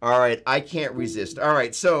 All right, I can't resist. All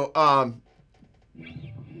right, so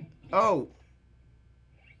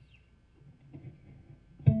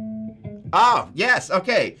yes,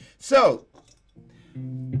 okay. So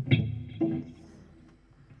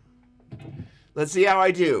let's see how I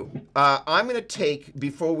do. I'm going to take,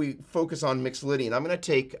 before we focus on Mixolydian, I'm going to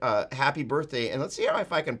take Happy Birthday, and let's see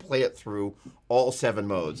if I can play it through all 7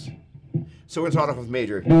 modes. So we're going to start off with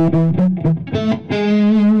major.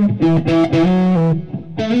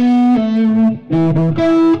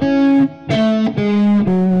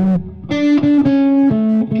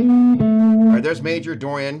 All right, there's major,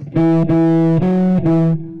 Dorian.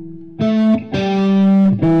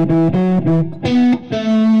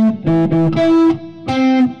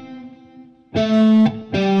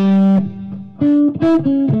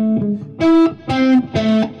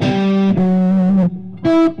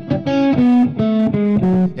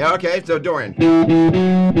 Yeah, okay, so Dorian.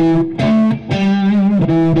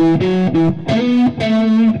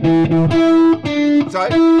 Sorry.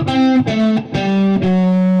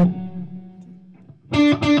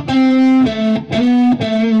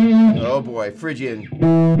 Oh boy, Phrygian.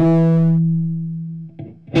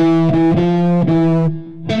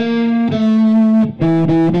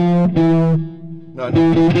 No,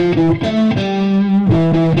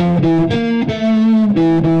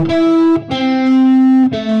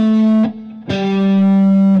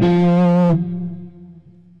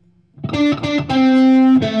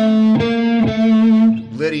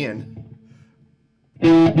 Lydian.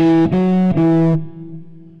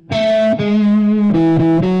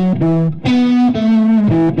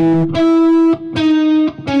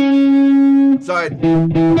 Side.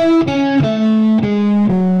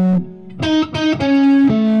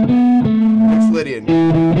 It's Lydian.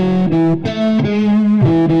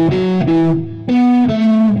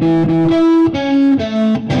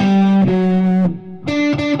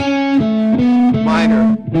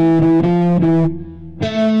 Minor.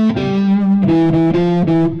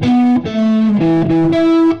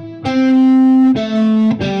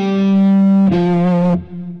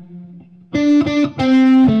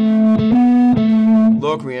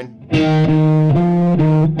 Locrian.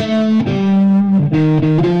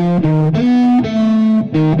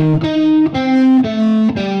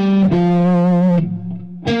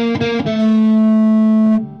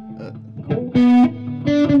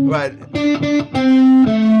 Right.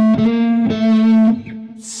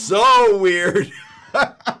 So weird.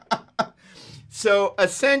 So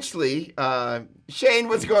essentially, Shane,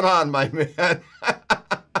 what's going on, my man?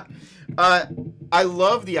 I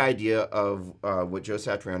love the idea of what Joe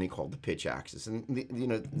Satriani called the pitch axis. And, you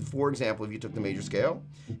know, for example, if you took the major scale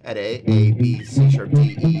at A, B, C sharp,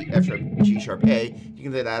 D, E, F sharp, G sharp, A, you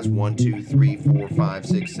can say that's 1, 2, 3, 4, 5,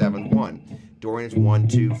 6, 7, 1. Dorian is 1,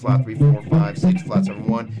 2, flat 3, 4, 5, 6, flat 7,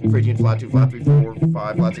 1. Phrygian, flat 2, flat 3, 4,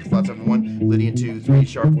 5, flat 6, flat 7, 1. Lydian 2, 3,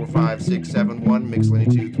 sharp 4, 5, 6, 7, 1. Mixed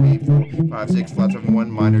Lydian 2, 3, 4, 5, 6, flat 7,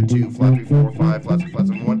 1. Minor 2, flat 3, 4, 5, flat 6, flat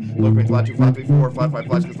 7, 1. Locrian, flat 2, flat 3, 4, flat 5,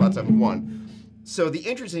 flat 6, flat 7, 1. So the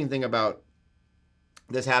interesting thing about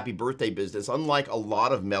this happy birthday business, unlike a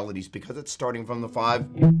lot of melodies, because it's starting from the 5,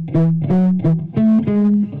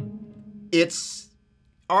 it's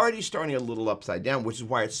already starting a little upside down, which is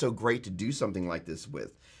why it's so great to do something like this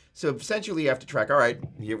with. So essentially you have to track, all right,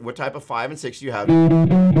 what type of 5 and 6 do you have?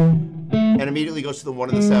 And immediately goes to the 1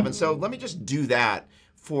 and the 7. So let me just do that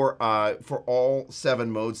for all 7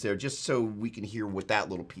 modes there, just so we can hear what that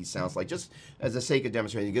little piece sounds like, just as the sake of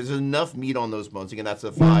demonstrating, because there's enough meat on those modes. Again, that's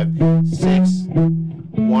the 5, 6,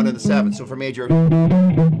 1, and the 7. So for major,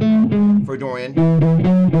 for Dorian,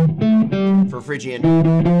 for Phrygian,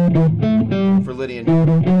 for Lydian,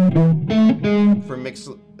 for mixed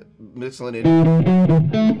Lydian,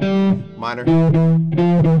 minor,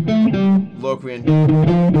 Locrian.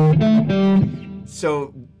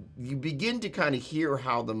 So you begin to kind of hear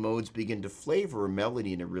how the modes begin to flavor a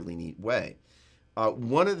melody in a really neat way.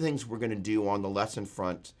 One of the things we're going to do on the lesson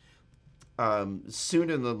front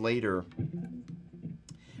sooner than later,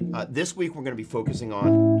 this week we're going to be focusing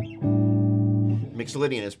on Mixed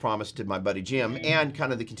Lydian, as promised to my buddy Jim, and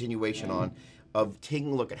kind of the continuation on of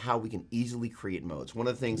taking a look at how we can easily create modes. One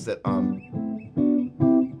of the things that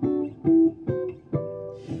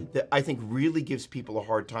that I think really gives people a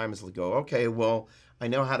hard time is to go, okay, well, I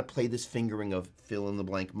know how to play this fingering of fill in the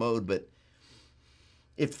blank mode, but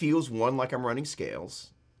it feels, 1, like I'm running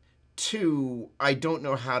scales. 2, I don't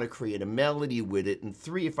know how to create a melody with it. And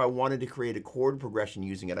 3, if I wanted to create a chord progression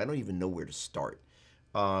using it, I don't even know where to start.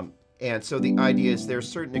 And so the idea is there are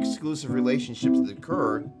certain exclusive relationships that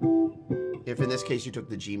occur. If in this case you took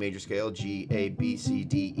the G major scale, G, A, B, C,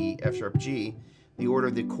 D, E, F sharp, G, the order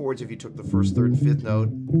of the chords, if you took the 1st, 3rd, and 5th note,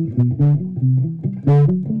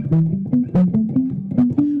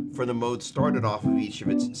 for the mode started off of each of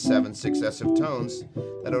its 7 successive tones,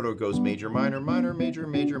 that order goes major, minor, minor, major,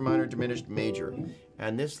 major, minor, diminished, major.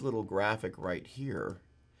 And this little graphic right here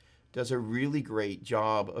does a really great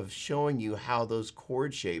job of showing you how those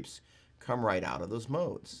chord shapes come right out of those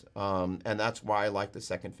modes. And that's why I like the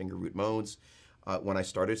 2nd finger root modes. When I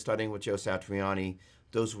started studying with Joe Satriani,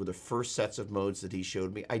 those were the first sets of modes that he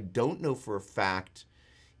showed me. I don't know for a fact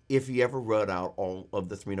if he ever wrote out all of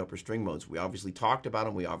the 3-note per string modes. We obviously talked about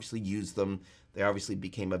them. We obviously used them. They obviously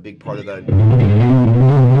became a big part of the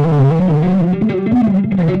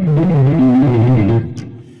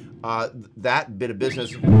that bit of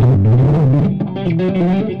business.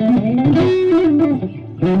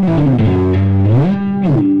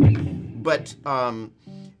 But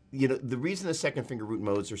you know, the reason the 2nd finger root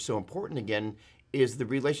modes are so important, again, is the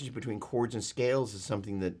relationship between chords and scales is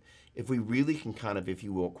something that if we really can kind of, if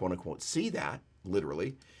you will, quote unquote, see that,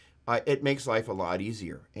 literally, it makes life a lot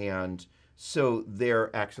easier. And so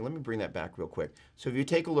they're actually, let me bring that back real quick. So if you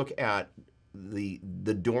take a look at the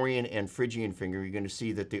Dorian and Phrygian finger, you're going to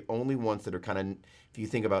see that the only ones that are kind of, if you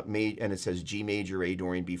think about, and it says G major, A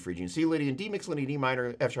Dorian, B Phrygian, C Lydian, D mixed Lydian, D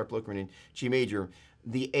minor, F sharp Locrian, G major,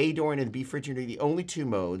 the A Dorian and the B Phrygian are the only two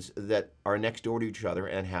modes that are next door to each other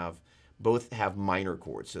and both have minor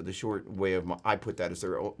chords. So the short way of I put that is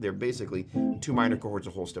they're basically two minor chords a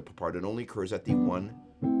whole step apart. It only occurs at the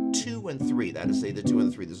 1, 2, and 3. That is, say, the 2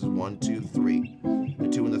 and the 3. This is 1, 2, 3. The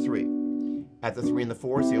 2 and the 3. At the 3 and the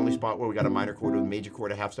 4, it's the only spot where we got a minor chord with a major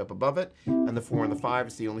chord a half step above it. And the 4 and the 5,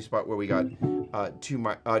 it's the only spot where we got two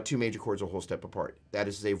major chords a whole step apart. That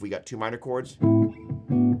is to say, if we got two minor chords,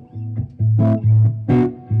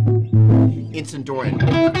 instant Dorian.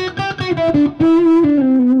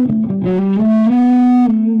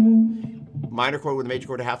 Minor chord with a major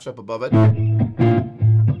chord a half step above it.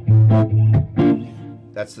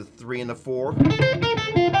 That's the 3 and the 4.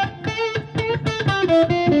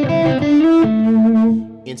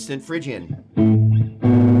 Instant Phrygian.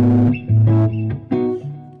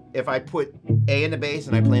 If I put A in the bass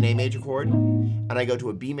and I play an A major chord, and I go to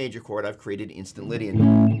a B major chord, I've created instant Lydian.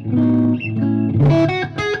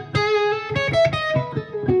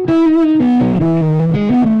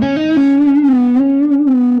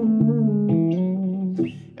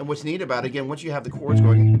 And what's neat about it, again, once you have the chords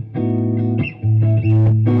going,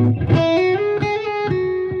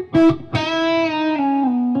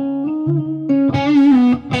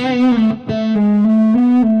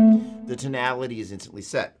 the tonality is instantly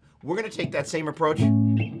set. We're going to take that same approach,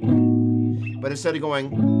 but instead of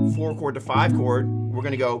going 4 chord to 5 chord, we're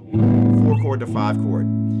going to go 4 chord to 5 chord.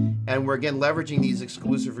 And we're again leveraging these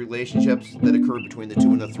exclusive relationships that occur between the 2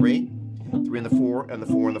 and the 3, 3 and the 4, and the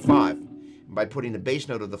 4 and the 5. And by putting the bass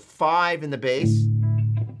note of the 5 in the bass,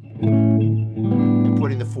 and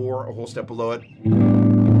putting the 4 a whole step below it,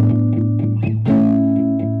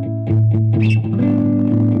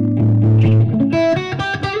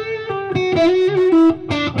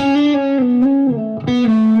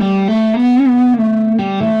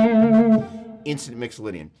 instant mixed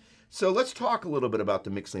Lydian. So let's talk a little bit about the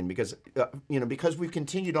mixed Lydian, because because we've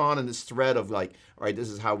continued on in this thread of like, all right, this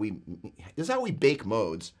is how we bake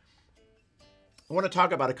modes. I want to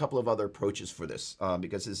talk about a couple of other approaches for this,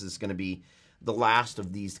 because this is going to be the last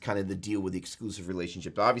of these kind of the deal with the exclusive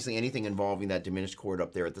relationship. Obviously, anything involving that diminished chord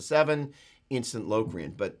up there at the 7, instant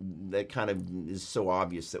Locrian, but that kind of is so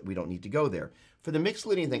obvious that we don't need to go there. For the mixed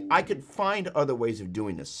Lydian thing, I could find other ways of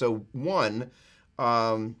doing this. So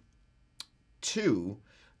 2,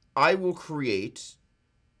 I will create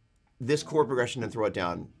this chord progression and throw it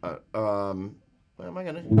down. What am I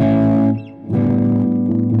going to...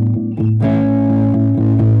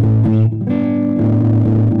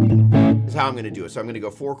 This is how I'm going to do it. So I'm going to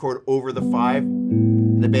go 4 chord over the 5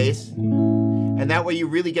 in the bass. And that way you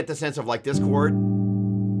really get the sense of like this chord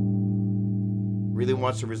really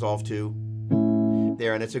wants to resolve to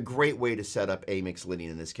there. And it's a great way to set up a mixed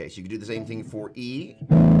Lydian in this case. You can do the same thing for E.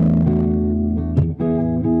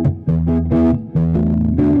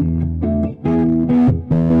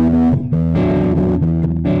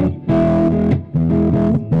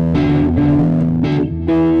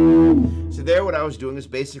 What I was doing is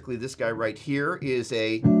basically this guy right here is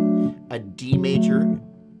a D major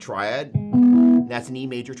triad. That's an E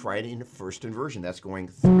major triad in first inversion. That's going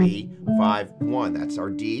 3, 5, 1. That's our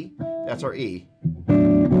D. That's our E.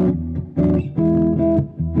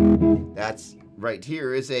 That's right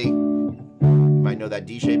here is a, you might know that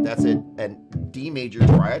D shape. That's a D major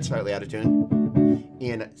triad, slightly out of tune.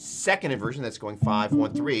 In second inversion, that's going 5,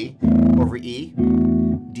 1, 3 over E,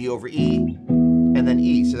 D over E, and then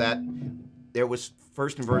E. So that there was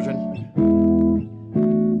first inversion,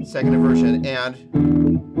 second inversion, and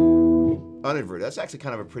uninverted. That's actually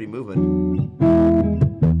kind of a pretty movement.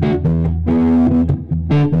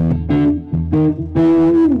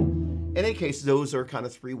 In any case, those are kind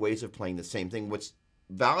of 3 ways of playing the same thing. What's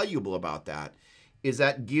valuable about that is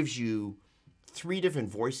that gives you 3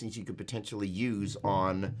 different voicings you could potentially use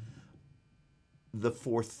on the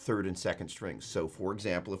 4th, 3rd, and 2nd strings. So, for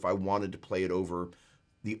example, if I wanted to play it over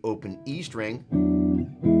the open E string,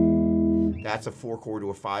 that's a 4 chord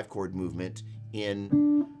to a 5 chord movement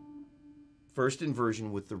in first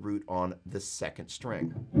inversion with the root on the 2nd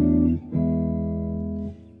string.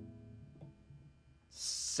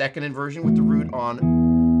 Second inversion with the root on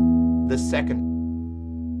the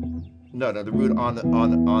the root on the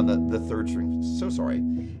 3rd string. So sorry.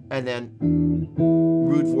 And then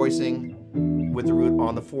root voicing with the root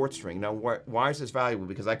on the 4th string. Now, why is this valuable?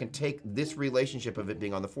 Because I can take this relationship of it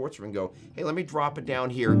being on the 4th string and go, hey, let me drop it down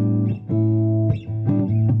here.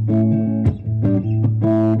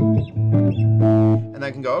 And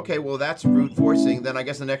I can can go, okay, well, that's root voicing. Then I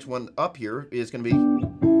guess the next one up here is going to be,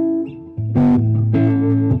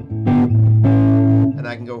 and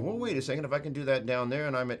I can go, well, wait a second, if I can do that down there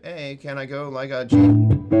and I'm at A, can I go like a G?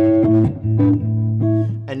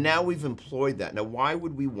 And now we've employed that. Now, why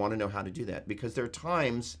would we want to know how to do that? Because there are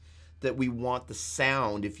times that we want the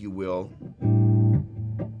sound, if you will,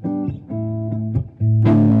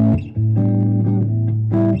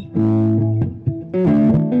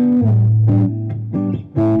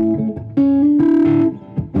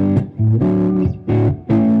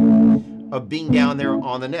 of being down there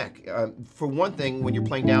on the neck. For one thing, when you're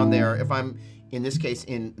playing down there, if I'm, in this case,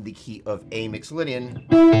 in the key of A mixolydian,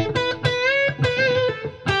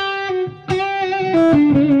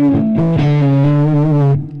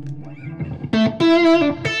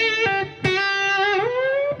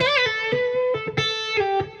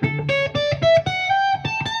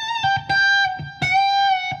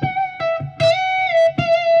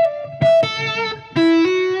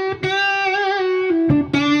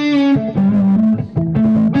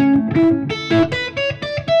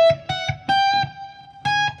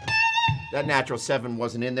 that natural 7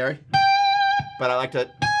 wasn't in there, but I like to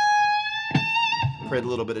create a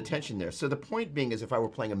little bit of tension there. So the point being is if I were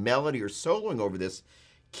playing a melody or soloing over this,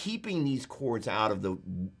 keeping these chords out of the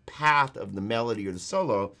path of the melody or the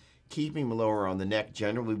solo, keeping them lower on the neck,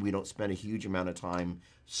 generally we don't spend a huge amount of time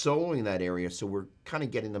soloing that area, so we're kind of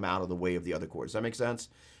getting them out of the way of the other chords. Does that make sense?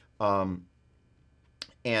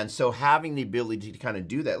 And so having the ability to kind of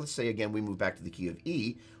do that, let's say again we move back to the key of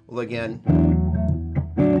E, well again,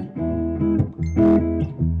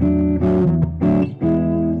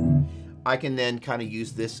 I can then kind of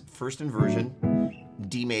use this first inversion,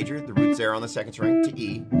 D major, the root's there on the second string, to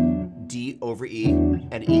E, D over E,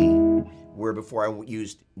 and E, where before I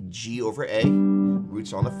used G over A,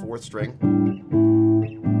 root's on the fourth string,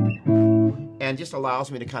 and just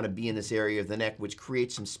allows me to kind of be in this area of the neck, which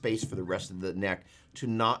creates some space for the rest of the neck to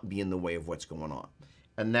not be in the way of what's going on.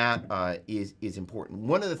 And that is important.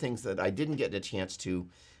 One of the things that I didn't get a chance to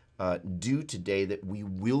do today that we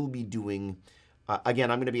will be doing,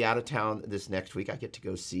 again, I'm going to be out of town this next week. I get to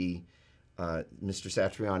go see Mr.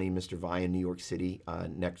 Satriani and Mr. Vi in New York City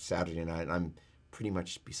next Saturday night. I'm pretty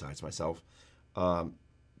much besides myself.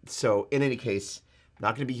 So in any case, I'm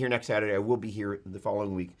not going to be here next Saturday. I will be here the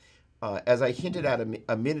following week. As I hinted at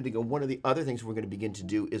a minute ago, one of the other things we're going to begin to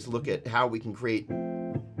do is look at how we can create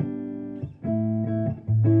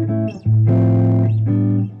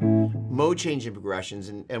mode changing progressions.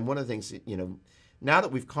 And one of the things that, you know, now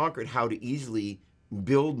that we've conquered how to easily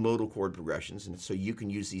build modal chord progressions, and so you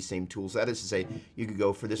can use these same tools. That is to say, you could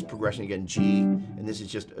go for this progression again, G, and this is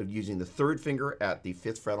just using the third finger at the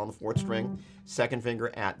 5th fret on the 4th string, second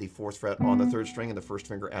finger at the 4th fret on the 3rd string, and the first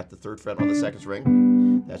finger at the 3rd fret on the 2nd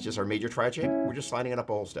string. That's just our major triad shape. We're just sliding it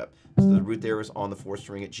up a whole step. So the root there is on the 4th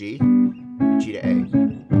string at G, G to A.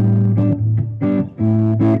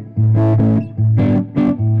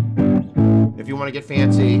 If you want to get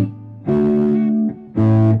fancy,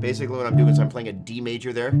 basically what I'm doing is I'm playing a D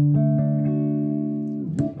major there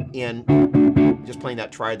and just playing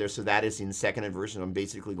that triad there, so that is in second inversion. I'm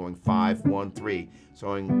basically going 5, 1, 3. So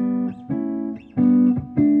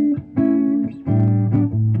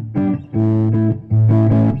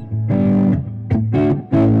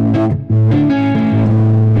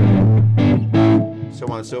so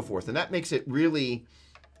on and so forth. And that makes it really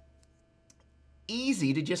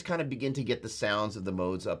easy to just kind of begin to get the sounds of the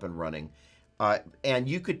modes up and running. And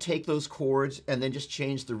you could take those chords and then just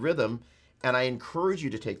change the rhythm. And I encourage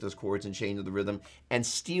you to take those chords and change the rhythm and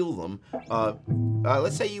steal them.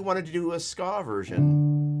 Let's say you wanted to do a ska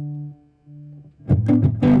version.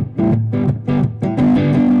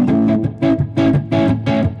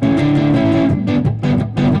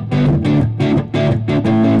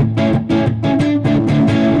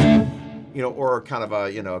 You know, or kind of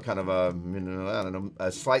a, I don't know,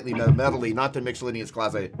 a slightly metally, not the mixolydian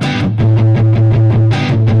class.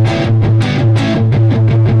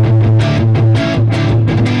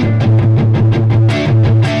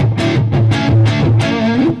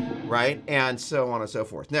 Right, and so on and so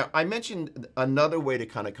forth. Now, I mentioned another way to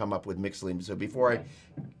kind of come up with mixolydian. So before I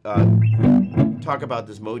talk about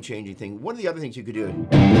this mode changing thing, one of the other things you could do.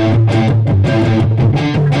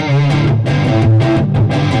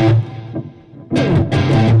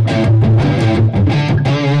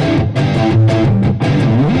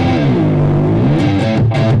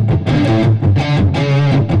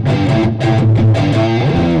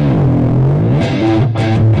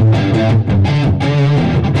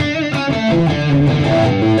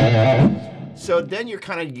 So then you're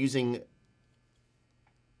kind of using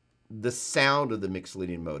the sound of the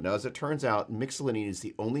Mixolydian mode. Now, as it turns out, Mixolydian is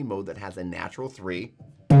the only mode that has a natural 3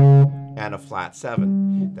 and a flat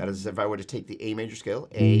 7. That is, if I were to take the A major scale,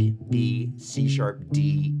 A, B, C sharp,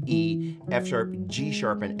 D, E, F sharp, G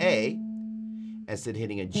sharp, and A, instead of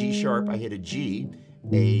hitting a G sharp, I hit a G,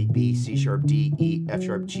 A, B, C sharp, D, E, F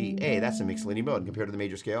sharp, G, A. That's a Mixolydian mode. Compared to the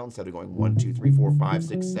major scale, instead of going 1, 2, 3, 4, 5,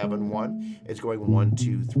 6, 7, 1, it's going 1,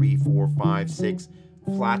 2, 3, 4, 5, 6,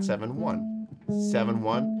 flat 7, 1. 7,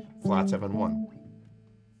 1, flat 7, 1.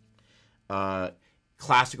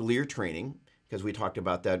 Classical ear training, because we talked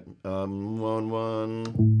about that 1, 1.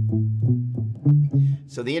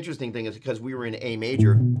 So the interesting thing is, because we were in A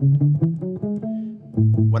major,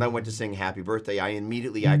 when I went to sing Happy Birthday, I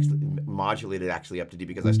immediately actually modulated up to D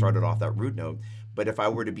because I started off that root note. But if I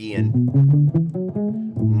were to be in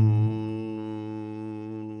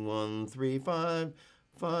 1, 3, 5,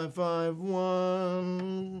 5, 5,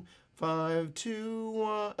 1, 5, 2,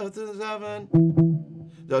 1, 7.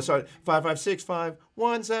 No, sorry, 5, 5, 6, 5,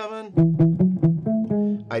 1,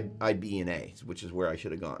 7. I'd be in A, which is where I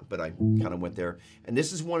should have gone, but I kind of went there. And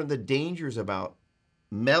this is one of the dangers about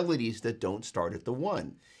melodies that don't start at the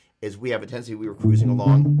 1, is we have a tendency, we were cruising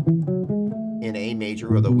along in A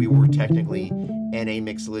major, although we were technically in A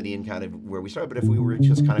Mixolydian kind of where we started. But if we were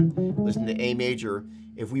just kind of listening to A major,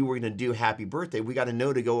 if we were going to do Happy Birthday, we got to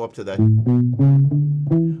know to go up to the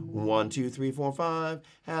 1, 2, 3, 4, 5,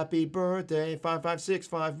 Happy Birthday, 5, 5, 6,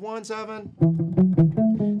 5, 1,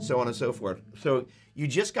 7, so on and so forth. So you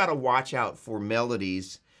just got to watch out for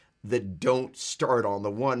melodies that don't start on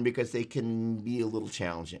the 1 because they can be a little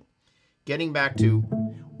challenging. Getting back to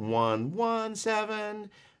 1, 1, 7,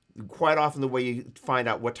 quite often the way you find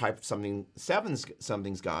out what type of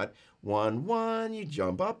something's got, 1, 1, you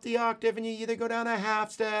jump up the octave and you either go down a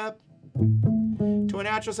half step to a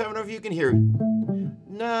natural 7, or if you can hear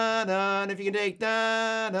na na, and if you can take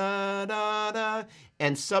da da da da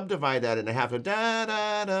and subdivide that into half of da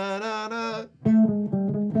da da da da,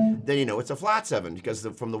 then you know it's a flat 7, because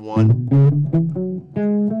from the 1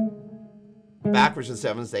 backwards to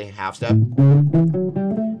 7s they half step,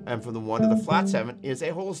 and from the 1 to the flat 7 is a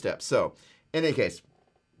whole step. So in any case,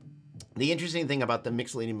 the interesting thing about the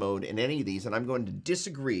Mixolydian mode in any of these, and I'm going to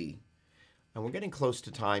disagree, and we're getting close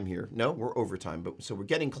to time here. No, we're over time, but so we're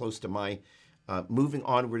getting close to my moving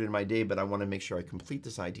onward in my day, but I want to make sure I complete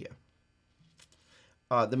this idea.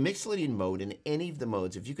 The Mixolydian mode, in any of the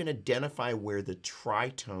modes, if you can identify where the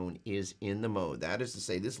tritone is in the mode, that is to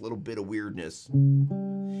say, this little bit of weirdness,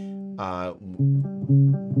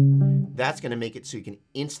 that's going to make it so you can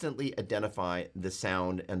instantly identify the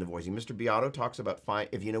sound and the voicing. Mr. Beato talks about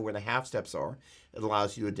if you know where the half steps are, it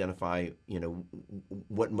allows you to identify,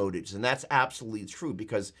 what mode it is. And that's absolutely true,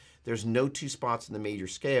 because there's no 2 spots in the major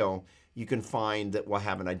scale you can find that will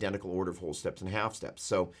have an identical order of whole steps and half steps.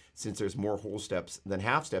 So since there's more whole steps than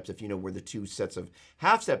half steps, if you know where the 2 sets of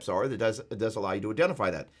half steps are, it does allow you to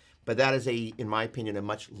identify that. But that is, in my opinion, a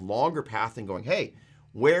much longer path than going, hey,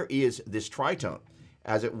 where is this tritone?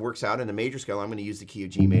 As it works out in the major scale, I'm going to use the key of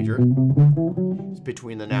G major. It's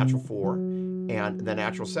between the natural 4 and the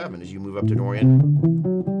natural 7. As you move up to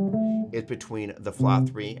Dorian, it's between the flat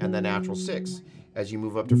 3 and the natural 6. As you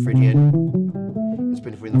move up to Phrygian, it's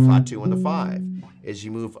between the flat 2 and the 5. As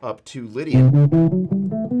you move up to Lydian,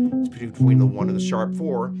 it's between the 1 and the sharp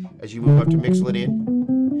 4. As you move up to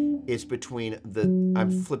Mixolydian, it's between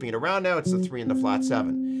I'm flipping it around now, it's the 3 and the flat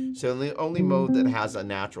 7. So the only mode that has a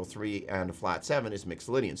natural 3 and a flat 7 is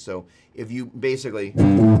Mixolydian. So if you basically,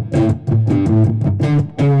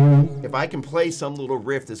 if I can play some little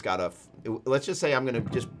riff that's got let's just say I'm going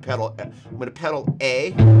to pedal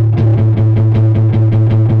A.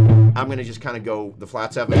 I'm going to just kind of go the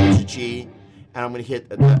flat 7, which is G, and I'm going to hit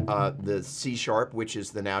the C sharp, which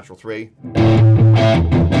is the natural 3.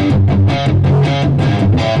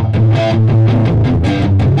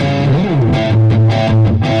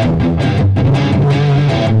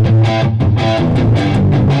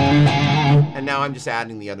 And now I'm just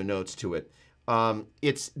adding the other notes to it.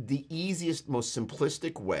 It's the easiest, most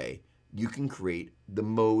simplistic way you can create the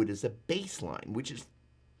mode as a bass line, which is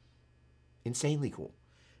insanely cool.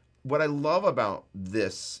 What I love about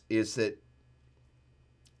this is that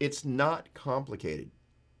it's not complicated.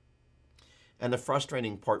 And the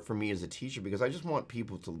frustrating part for me as a teacher, because I just want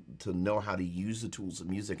people to know how to use the tools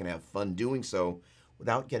of music and have fun doing so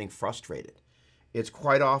without getting frustrated. It's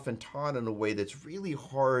quite often taught in a way that's really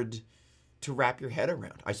hard to wrap your head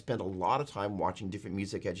around. I spend a lot of time watching different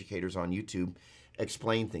music educators on YouTube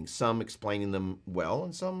explain things, some explaining them well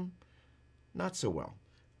and some not so well.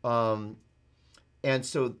 And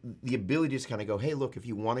so the ability to kind of go, hey, look, if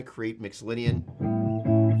you want to create Mixolydian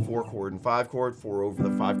 4 chord and 5 chord, 4 over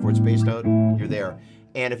the 5 chord space note, you're there.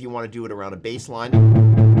 And if you want to do it around a bass line,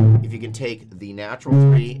 if you can take the natural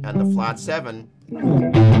 3 and the flat 7,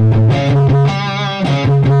 and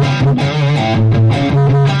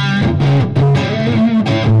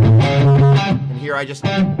here I just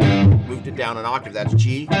moved it down an octave. That's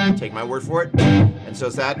G, take my word for it. And so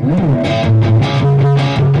is that.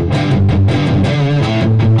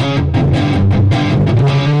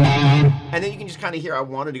 And then you can just kind of hear I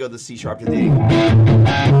wanted to go to the C sharp to the A.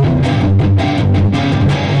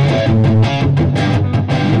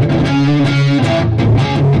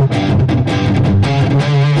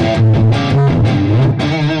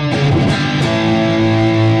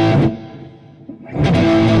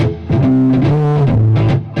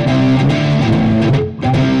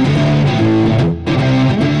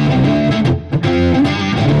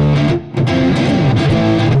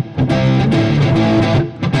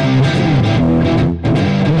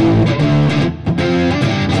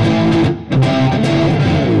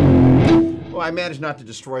 I managed not to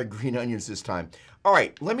destroy green onions this time. All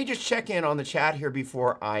right, let me just check in on the chat here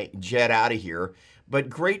before I jet out of here. But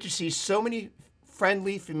great to see so many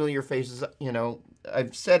friendly, familiar faces. You know,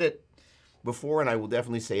 I've said it before and I will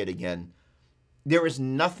definitely say it again. There is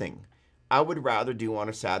nothing I would rather do on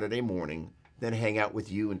a Saturday morning than hang out with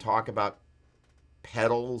you and talk about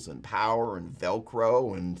pedals and power and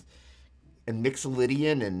Velcro and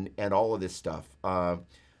Mixolydian and all of this stuff.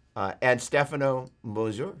 And Stefano,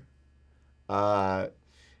 bonjour.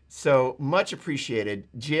 So much appreciated.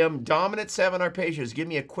 Jim, dominant 7 arpeggios. Give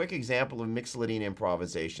me a quick example of Mixolydian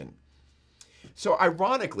improvisation. So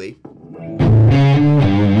ironically,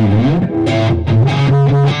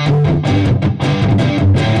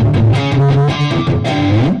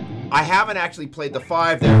 I haven't actually played the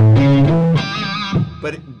 5 there,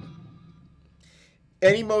 but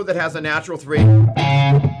any mode that has a natural 3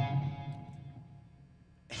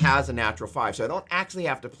 has a natural 5, so I don't actually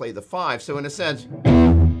have to play the 5. So in a sense,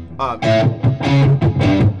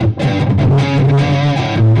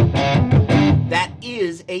 that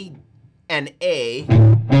is an A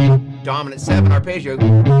dominant 7 arpeggio,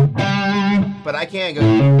 but I can't go.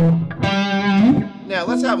 Now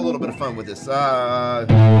let's have a little bit of fun with this.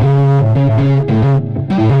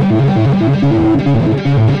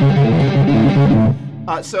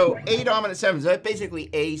 So A dominant 7, so that's basically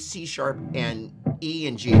A, C sharp, and E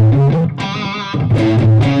and G.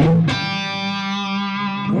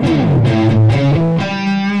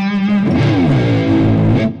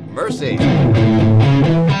 Mercy.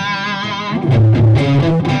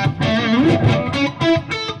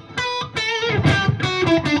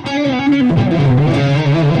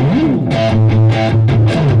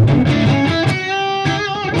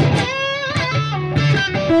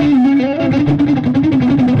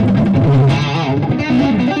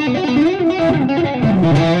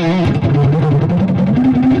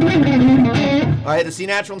 I had a C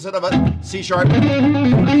natural instead of a C sharp.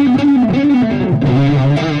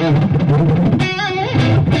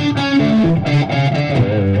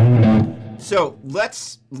 So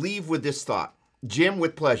let's leave with this thought. Jim,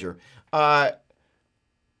 with pleasure. Come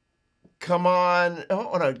on.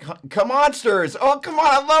 Oh, no. Come on, Stirs. Oh, come on.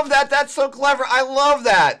 I love that. That's so clever. I love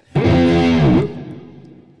that.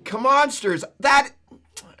 Come on, Stirs. That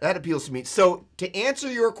appeals to me. So to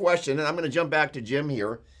answer your question, and I'm going to jump back to Jim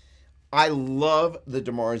here, I love the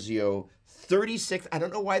DiMarzio 36th. I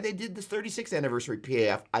don't know why they did this 36th anniversary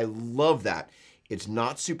PAF. I love that. It's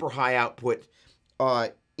not super high output.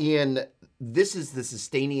 This is the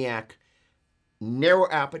Sustainiac narrow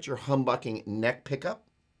aperture humbucking neck pickup.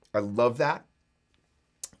 I love that.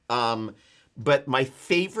 But my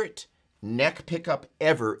favorite neck pickup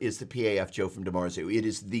ever is the PAF Joe from DiMarzio. It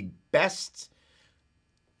is the best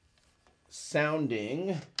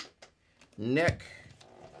sounding neck.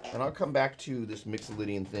 And I'll come back to this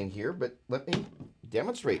Mixolydian thing here, but let me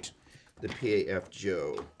demonstrate the PAF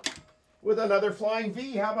Joe with another flying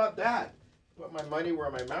V. How about that? Put my money where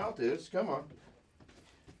my mouth is. Come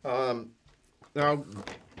on. Now,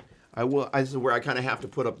 this is where I kind of have to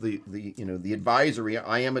put up the advisory.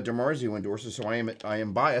 I am a DiMarzio endorser, so I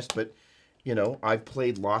am biased, but I've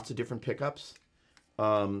played lots of different pickups,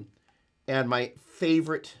 and my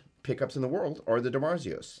favorite pickups in the world are the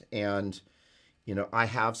DiMarzios. And I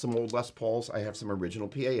have some old Les Pauls, I have some original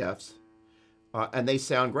PAFs, and they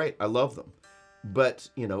sound great. I love them, but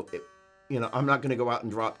I'm not going to go out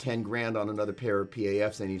and drop 10 grand on another pair of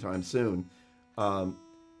PAFs anytime soon. And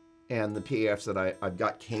the PAFs that I've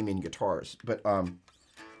got came in guitars. But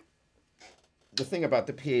the thing about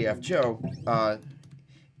the PAF Joe,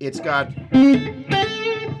 it's got...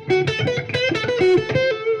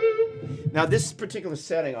 Now this particular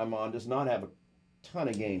setting I'm on does not have a ton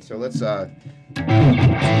of gain, so let's So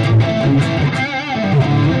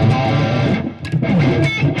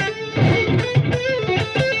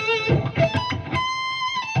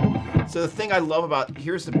the thing I love about,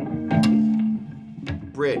 here's the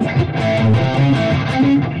bridge.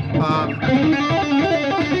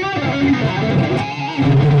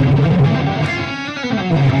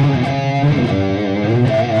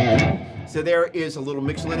 So there is a little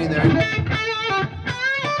mixolydian there.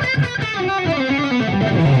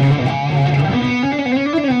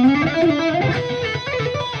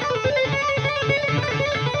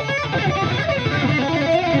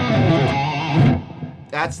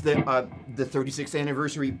 That's the 36th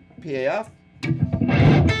anniversary PAF.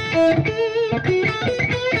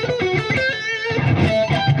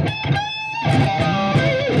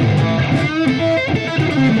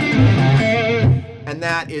 And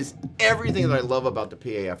that is everything that I love about the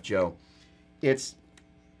PAF, Joe. It's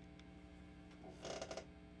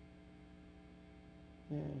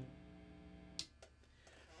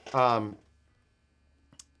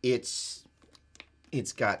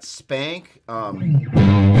it's got spank.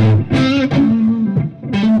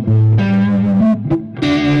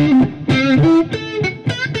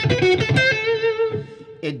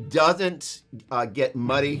 It doesn't get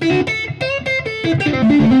muddy.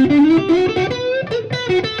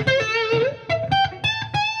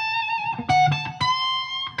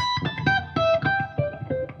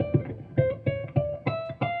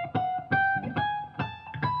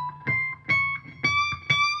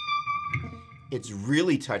 It's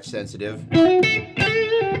really touch sensitive.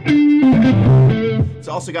 It's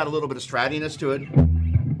also got a little bit of strattiness to it.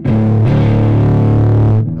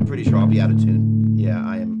 I'm pretty sure I'll be out of tune. Yeah,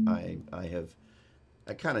 I am.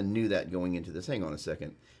 I kind of knew that going into this. Hang on a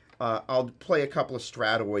second. I'll play a couple of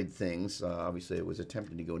stratoid things. Obviously, it was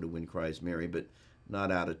attempting to go into Wind Cries Mary, but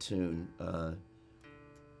not out of tune. There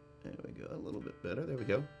we go. A little bit better. There we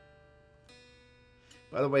go.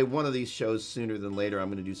 By the way, one of these shows, sooner than later, I'm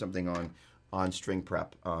going to do something on string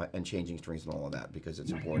prep and changing strings and all of that, because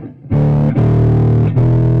it's important.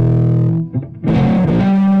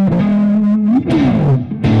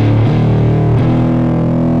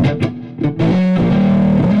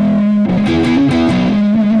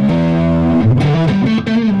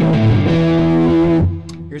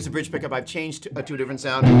 Here's the bridge pickup. I've changed to a different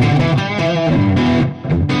sound.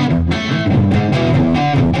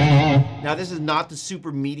 Now, this is not the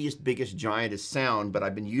super meatiest, biggest, giantest sound, but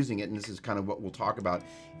I've been using it, and this is kind of what we'll talk about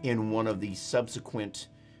in one of the subsequent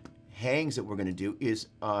hangs that we're going to do, is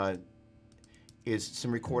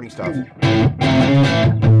some recording stuff.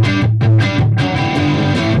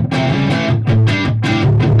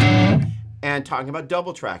 And talking about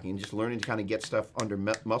double tracking, just learning to kind of get stuff under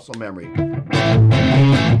muscle memory.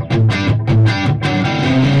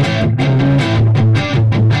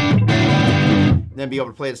 Then be able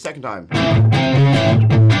to play it a second time.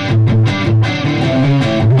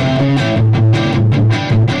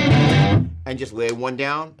 And just lay one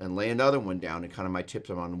down and lay another one down, and kind of my tips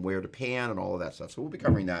on where to pan and all of that stuff. So we'll be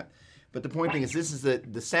covering that. But the point being is, this is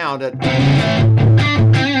the sound that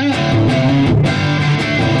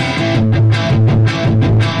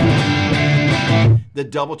the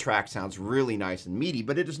double track sounds really nice and meaty,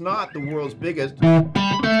 but it is not the world's biggest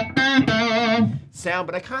sound.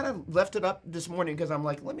 But I kind of left it up this morning because I'm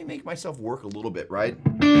like, let me make myself work a little bit, right?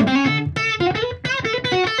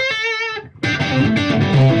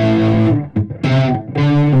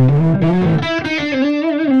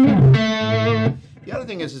 The other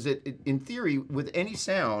thing is that in theory, with any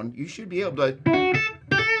sound, you should be able to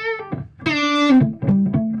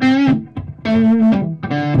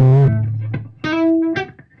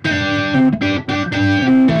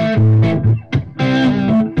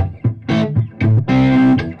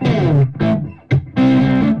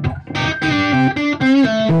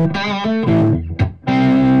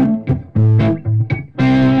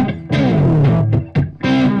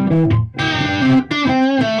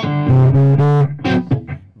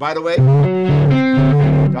By the way,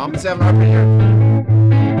 Dom 7 harp here.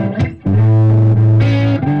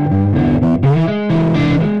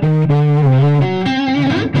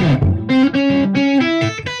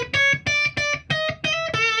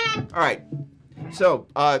 All right. So,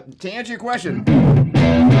 to answer your question,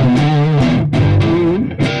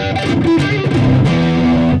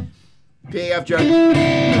 PAF judge.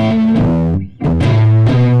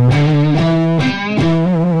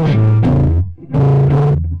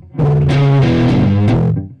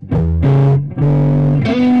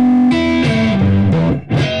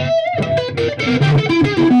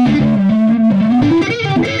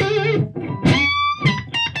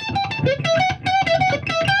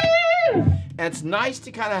 And it's nice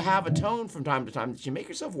to kind of have a tone from time to time that you make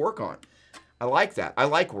yourself work on. I like that. I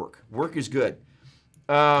like work. Work is good.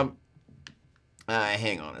 Hang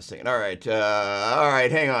on a second. All right,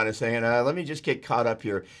 hang on a second. Let me just get caught up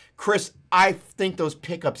here. Chris, I think those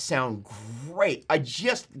pickups sound great. I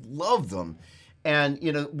just love them. And,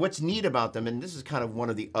 you know, what's neat about them, and this is kind of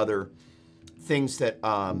one of the other things that,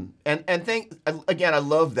 again, I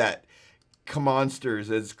love that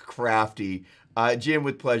Monsters is crafty. Jim,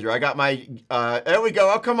 with pleasure. I got my, there we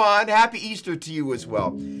go. Oh, come on. Happy Easter to you as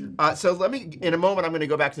well. So let me, in a moment, I'm going to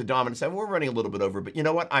go back to the dominant side. We're running a little bit over, but you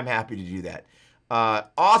know what? I'm happy to do that.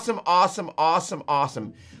 Awesome, awesome, awesome,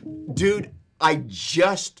 awesome. Dude, I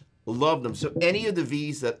just love them. So any of the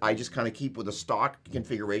V's that I just kind of keep with a stock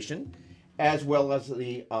configuration, as well as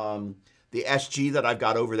the SG that I've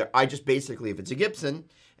got over there, I just basically, if it's a Gibson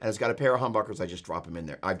and it's got a pair of humbuckers, I just drop them in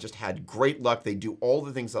there. I've just had great luck. They do all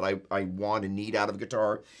the things that I want and need out of a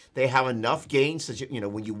guitar. They have enough gain so that, you know,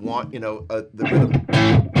 when you want, you know, the rhythm.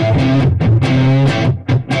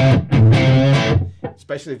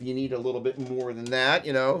 Especially if you need a little bit more than that,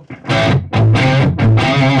 you know.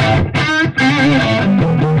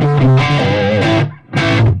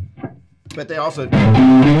 But they also...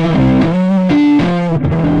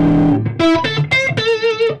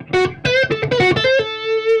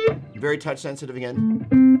 Very touch sensitive again.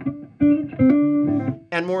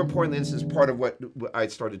 And more importantly, this is part of what I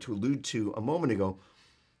started to allude to a moment ago.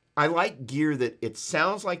 I like gear that it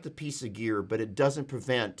sounds like the piece of gear, but it doesn't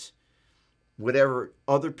prevent whatever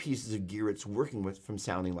other pieces of gear it's working with from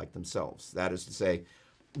sounding like themselves. That is to say,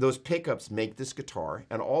 those pickups make this guitar,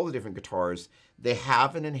 and all the different guitars, they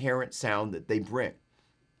have an inherent sound that they bring.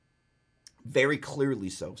 Very clearly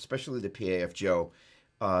so, especially the PAF Joe.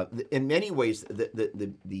 In many ways,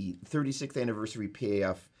 the 36th anniversary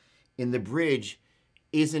PAF in the bridge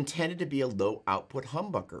is intended to be a low output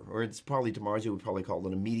humbucker, or it's probably tomorrow's you would probably call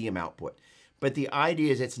it a medium output. But the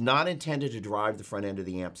idea is it's not intended to drive the front end of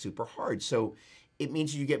the amp super hard. So it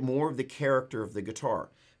means you get more of the character of the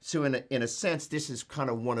guitar. So in a sense, this is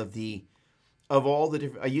kind of one of all the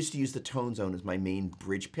different, I used to use the Tone Zone as my main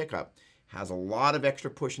bridge pickup. Has a lot of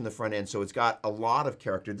extra push in the front end, so it's got a lot of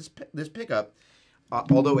character. This pickup,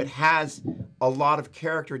 although it has a lot of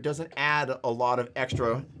character, it doesn't add a lot of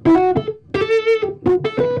extra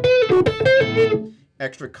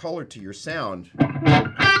color to your sound.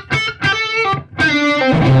 I'm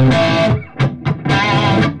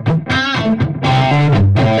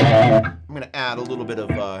going to add a little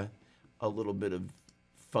bit of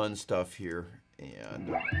fun stuff here,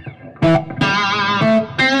 and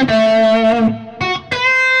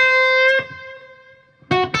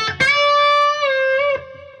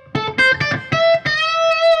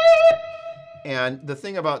the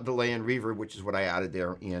thing about delay and reverb, which is what I added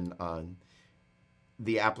there in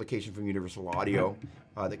the application from Universal Audio,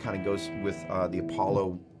 that kind of goes with the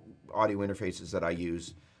Apollo audio interfaces that I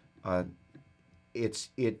use.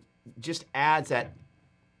 It just adds that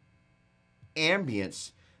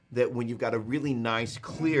ambience that when you've got a really nice,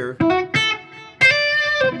 clear...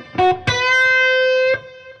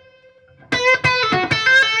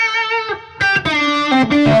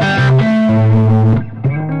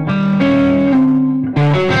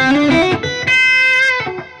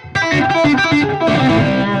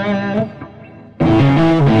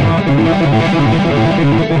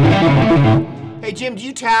 Hey, Jim, do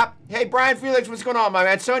you tap? Hey, Brian Felix, what's going on, my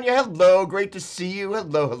man? Sonia, hello. Great to see you.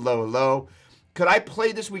 Hello, hello, hello. Could I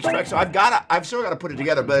play this week's track? So I've still got to put it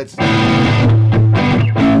together, but it's...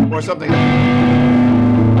 or something.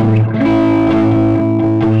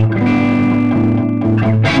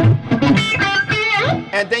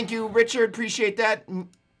 And thank you, Richard. Appreciate that.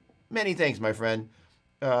 Many thanks, my friend.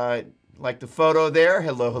 Like the photo there.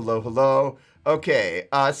 Hello, hello, hello. Okay,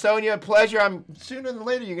 Sonia, pleasure. Sooner than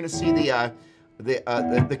later, you're going to see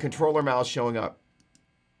the controller mouse showing up.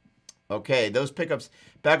 Okay, those pickups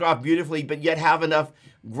back off beautifully, but yet have enough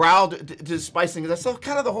growl to spice things. That's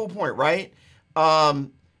kind of the whole point, right?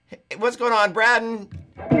 What's going on, Braden?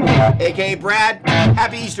 AKA Brad.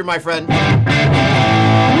 Happy Easter, my friend.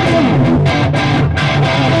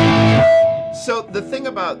 So the thing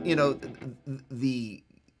about, you know,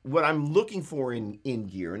 what I'm looking for in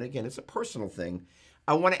gear, and again, it's a personal thing,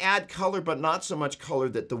 I want to add color, but not so much color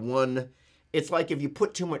that it's like if you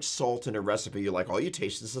put too much salt in a recipe, you're like, all you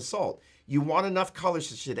taste is the salt. You want enough color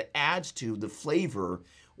so that it adds to the flavor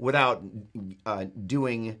without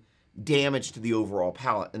doing damage to the overall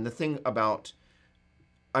palate. And the thing about,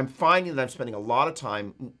 I'm finding that I'm spending a lot of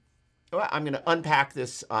time, I'm going to unpack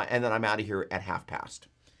this, and then I'm out of here at past.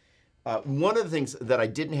 One of the things that I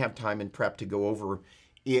didn't have time in prep to go over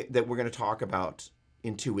that we're going to talk about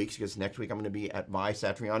in 2 weeks, because next week I'm going to be at Vi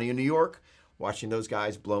Satriani in New York, watching those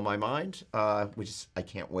guys blow my mind, which is, I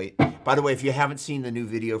can't wait. By the way, if you haven't seen the new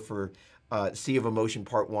video for Sea of Emotion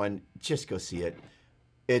Part 1, just go see it.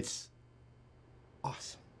 It's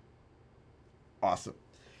awesome. Awesome.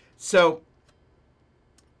 So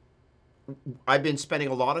I've been spending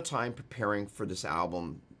a lot of time preparing for this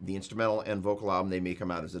album, the instrumental and vocal album. They may come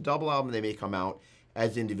out as a double album. They may come out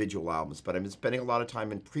as individual albums. But I've been spending a lot of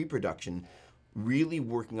time in pre-production really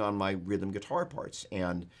working on my rhythm guitar parts.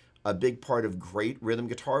 And a big part of great rhythm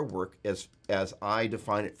guitar work, as I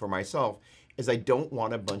define it for myself, is I don't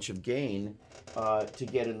want a bunch of gain to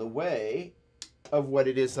get in the way of what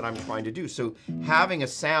it is that I'm trying to do. So having a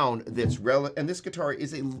sound that's relevant, and this guitar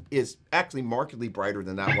is actually markedly brighter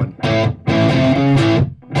than that one.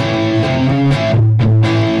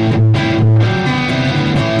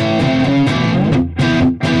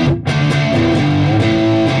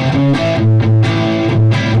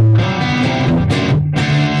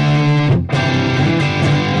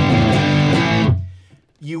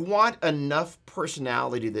 You want enough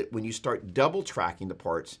personality that when you start double tracking the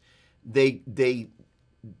parts, the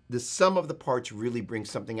sum of the parts really brings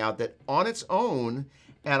something out that on its own,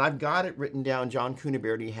 and I've got it written down. John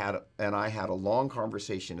Kuhneberty and I had a long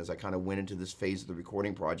conversation as I kind of went into this phase of the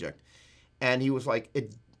recording project, and he was like,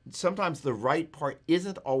 sometimes the right part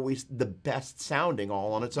isn't always the best sounding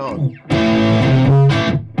all on its own.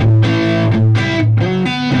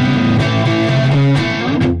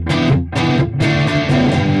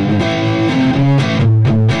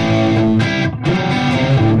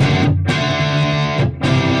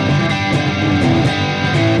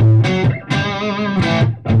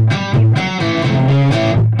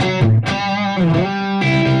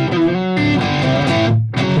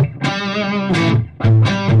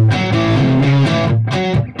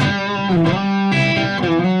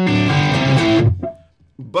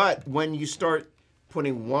 But when you start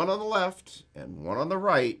putting one on the left and one on the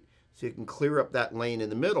right, so you can clear up that lane in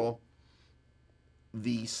the middle,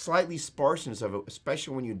 the slightly sparseness of it,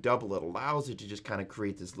 especially when you double it, allows it to just kind of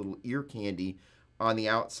create this little ear candy on the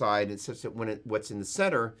outside, and such that when what's in the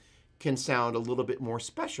center can sound a little bit more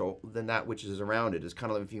special than that which is around it. It's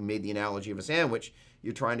kind of like if you made the analogy of a sandwich,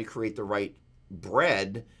 you're trying to create the right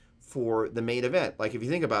bread for the main event. Like if you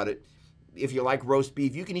think about it, if you like roast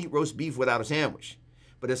beef, you can eat roast beef without a sandwich.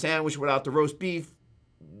 But a sandwich without the roast beef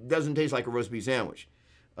doesn't taste like a roast beef sandwich.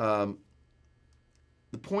 The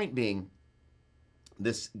point being,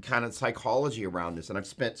 this kind of psychology around this, and I've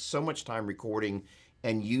spent so much time recording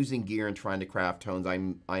and using gear and trying to craft tones.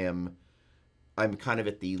 I'm kind of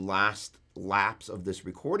at the last laps of this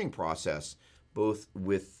recording process, both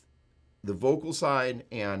with the vocal side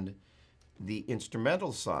and the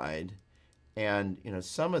instrumental side, and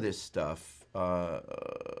some of this stuff.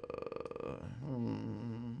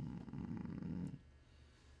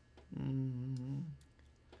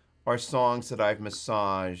 Are songs that I've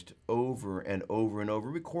massaged over and over and over,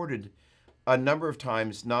 recorded a number of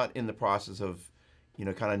times, not in the process of,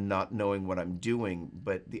 kind of not knowing what I'm doing,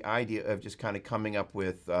 but the idea of just kind of coming up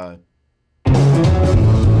with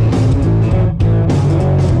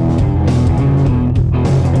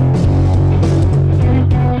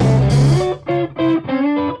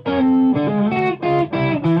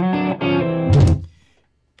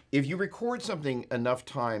if you record something enough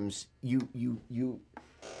times, you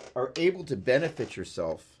are able to benefit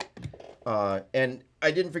yourself. And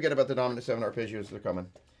I didn't forget about the dominant 7 arpeggios that are coming.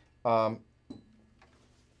 And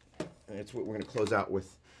it's what we're going to close out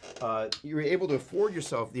with. You're able to afford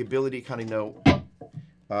yourself the ability to kind of know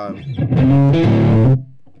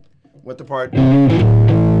what the part...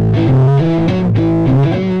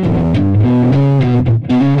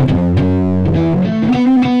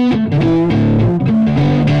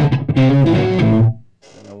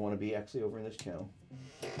 actually over in this channel.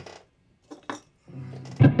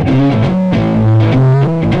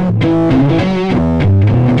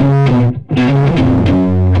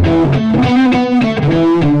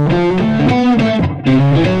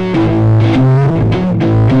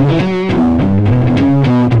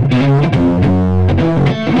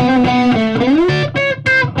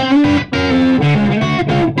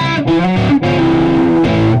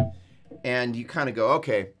 And you kind of go,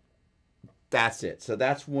 okay, that's it. So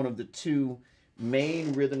that's one of the two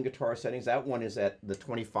main rhythm guitar settings. That one is at the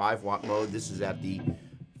 25 watt mode. This is at the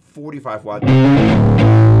 45 watt.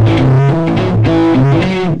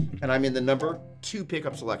 And I'm in the number 2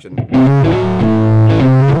 pickup selection.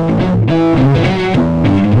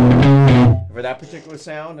 For that particular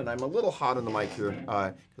sound, and I'm a little hot on the mic here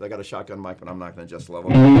because I got a shotgun mic, but I'm not going to adjust the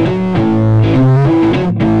level.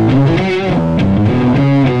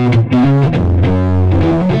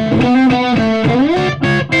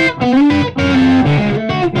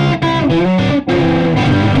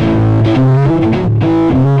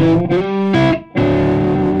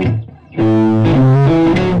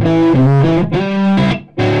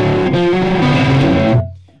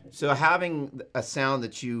 So having a sound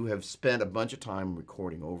that you have spent a bunch of time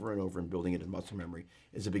recording over and over and building it in muscle memory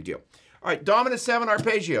is a big deal. All right, dominant 7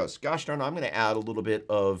 arpeggios. Gosh darn, I'm going to add a little bit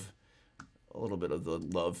of the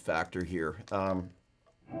love factor here.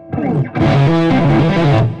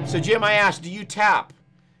 So Jim, I asked, do you tap?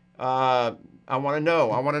 I want to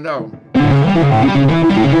know. I want to know.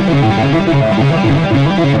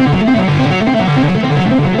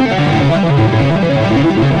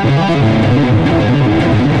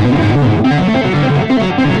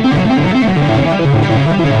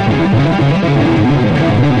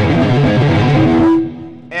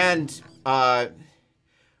 And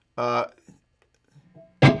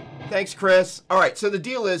thanks, Chris. All right, so the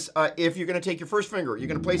deal is, if you're going to take your first finger, you're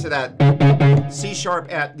going to place it at C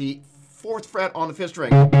sharp at the 4th fret on the 5th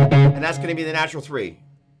string, and that's going to be the natural 3.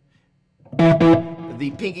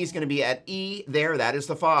 The pinky is going to be at E there, that is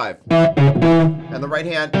the 5. And the right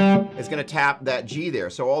hand is going to tap that G there.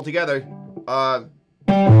 So all together, you're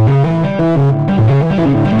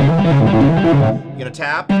going to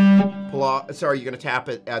tap, pull off, sorry, you're going to tap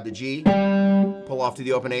it at the G, pull off to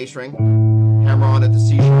the open A string, hammer on at the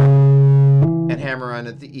C sharp, and hammer on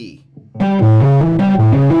at the E.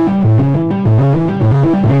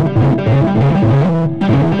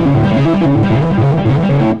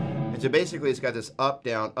 And so basically it's got this up,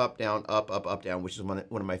 down, up, down, up, down, which is one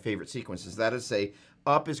of my favorite sequences. That is, say,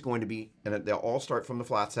 up is going to be, and they'll all start from the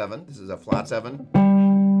flat 7. This is a flat 7,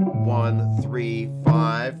 1, 3,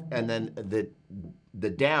 5, and then the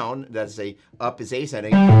down, that's a up is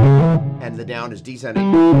ascending, and the down is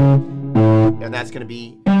descending. And that's going to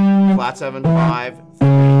be flat 7, 5, 3,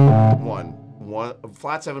 1.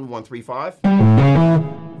 Flat 7, 1, 3, 5.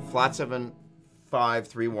 Flat 7, 5,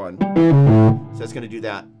 3, 1. So it's going to do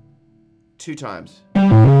that 2 times.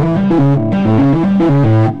 Then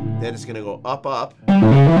it's going to go up, up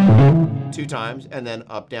 2 times, and then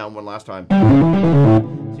up, down 1 last time.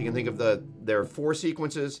 So you can think of there are 4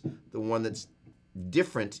 sequences. The one that's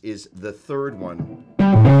different is the 3rd one.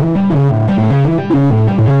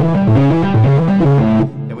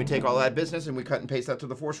 Then we take all that business and we cut and paste that to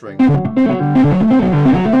the 4th string.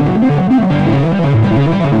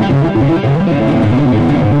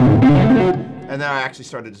 And then I actually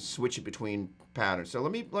started to switch it between patterns. So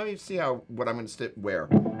let me see what I'm going to stick where.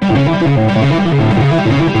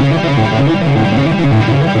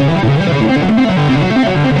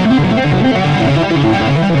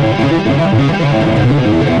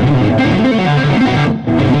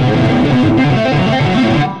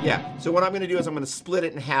 Yeah. So what I'm going to do is I'm going to split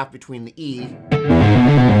it in half between the E.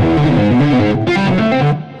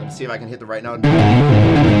 Let's see if I can hit the right note.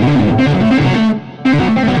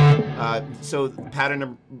 So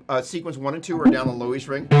pattern sequence 1 and 2 are down the low E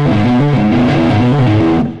string. 3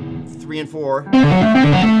 and 4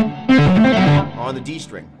 on the D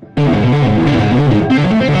string.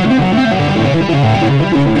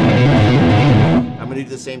 I'm going to do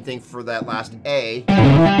the same thing for that last A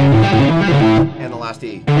and the last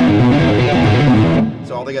E.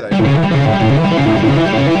 So all together.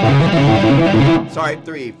 Sorry,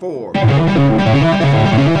 3, 4.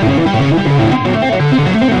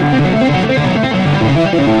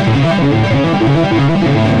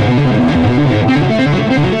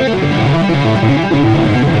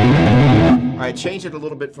 I changed it a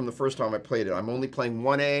little bit from the first time I played it. I'm only playing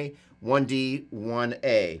 1A, 1D,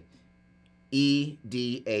 1A. E,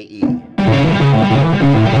 D, A, E.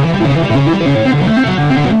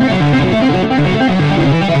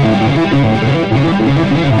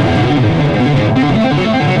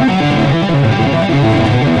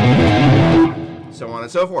 So on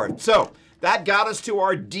and so forth. So that got us to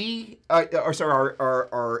our D,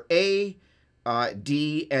 our A,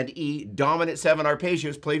 D, and E dominant 7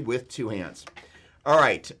 arpeggios played with 2 hands. All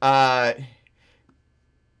right.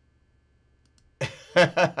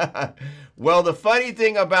 Well, the funny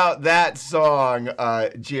thing about that song,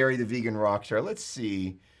 Jerry the Vegan Rockstar, let's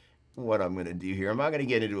see what I'm going to do here. Am I going to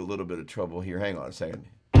get into a little bit of trouble here? Hang on a second.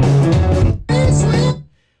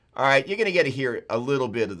 All right, you're going to get to hear a little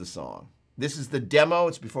bit of the song. This is the demo.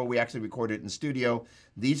 It's before we actually recorded it in studio.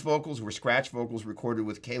 These vocals were scratch vocals recorded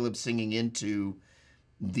with Caleb singing into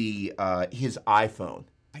the his iPhone.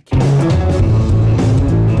 I can't.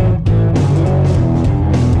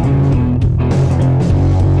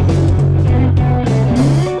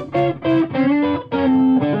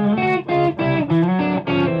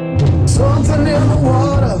 Something in the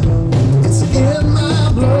water, it's in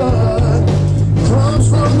my blood. Comes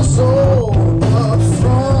from the soul, up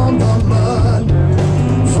from the mud.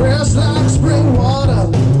 Fresh like spring water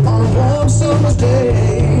on a warm summer's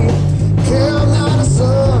day. Carolina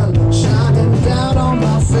sun shining down on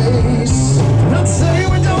my face. Not say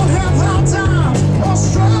we don't have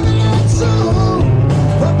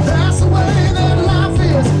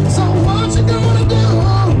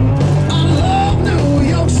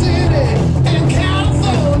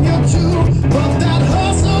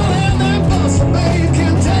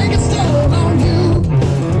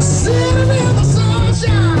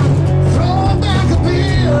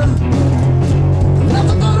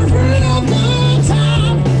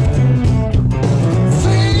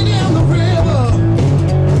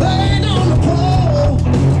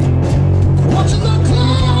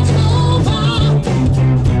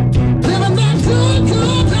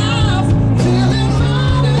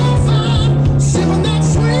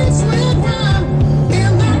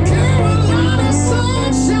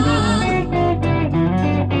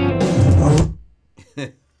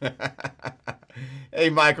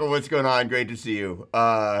Michael, what's going on? Great to see you.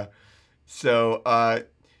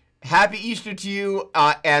 Happy Easter to you,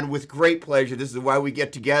 and with great pleasure. This is why we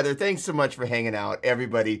get together. Thanks so much for hanging out,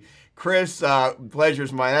 everybody. Chris,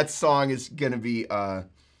 pleasure's mine. That song is going to be a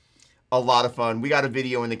lot of fun. We got a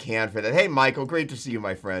video in the can for that. Hey, Michael, great to see you,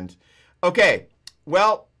 my friend. Okay,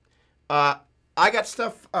 well, I got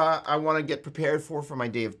stuff I want to get prepared for my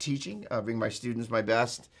day of teaching, bring my students my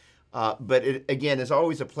best. But again, it's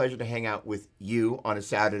always a pleasure to hang out with you on a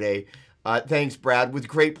Saturday. Thanks, Brad. With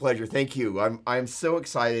great pleasure. Thank you. I'm so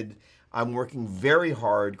excited. I'm working very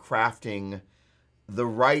hard crafting the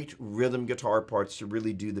right rhythm guitar parts to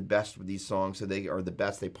really do the best with these songs so they are the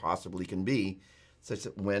best they possibly can be, such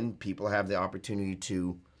that when people have the opportunity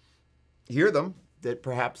to hear them, that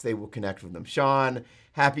perhaps they will connect with them. Sean,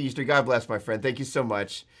 happy Easter. God bless, my friend. Thank you so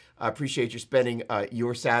much. I appreciate you spending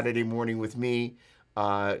your Saturday morning with me.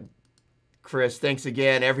 Chris, thanks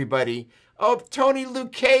again, everybody. Oh, Tony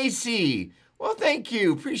Lucchese. Well, thank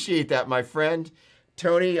you. Appreciate that, my friend.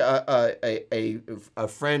 Tony, a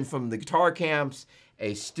friend from the guitar camps,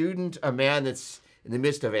 a student, a man that's in the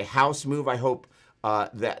midst of a house move. I hope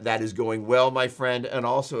that is going well, my friend, and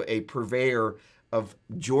also a purveyor of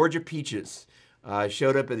Georgia peaches.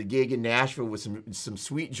 Showed up at a gig in Nashville with some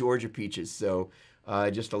sweet Georgia peaches. So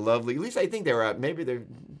just a lovely. At least I think they're maybe they're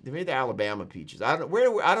Alabama peaches. I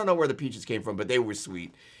don't know where the peaches came from, but they were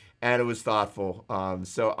sweet, and it was thoughtful.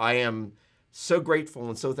 So I am so grateful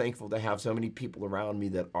and so thankful to have so many people around me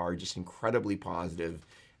that are just incredibly positive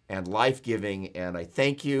and life-giving. And I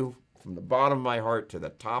thank you from the bottom of my heart to the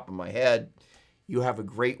top of my head. You have a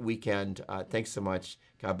great weekend. Thanks so much.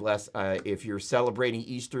 God bless. If you're celebrating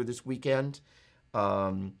Easter this weekend,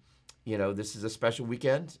 you know, this is a special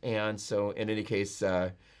weekend. And so in any case,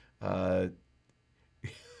 I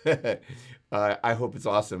hope it's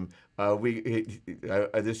awesome.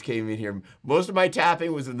 This came in here. Most of my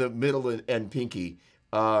tapping was in the middle and pinky.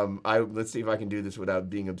 Let's see if I can do this without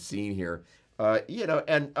being obscene here. You know,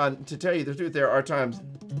 and to tell you the truth, there are times.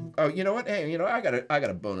 Oh, you know what? Hey, you know, I got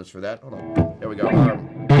a bonus for that. Hold on. There we go.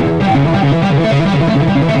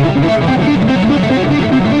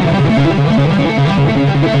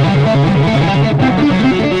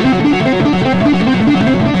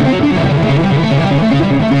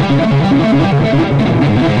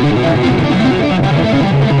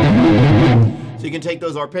 So you can take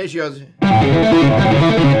those arpeggios.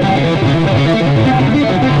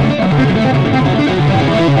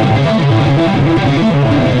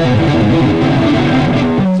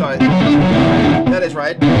 Sorry, that is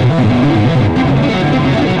right.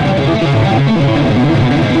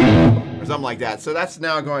 Or something like that. So that's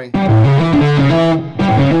now going.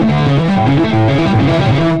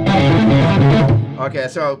 Okay,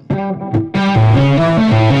 so.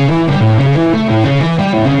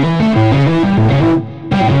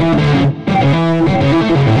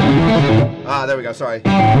 There we go, sorry.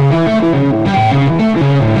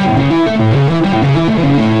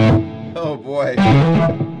 Oh boy.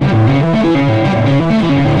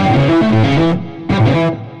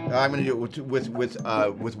 I'm gonna do it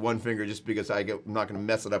with one finger just because I'm not gonna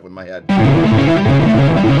mess it up with my head.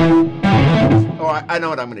 Oh, I know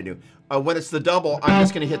what I'm gonna do. When it's the double, I'm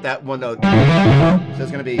just gonna hit that one note. So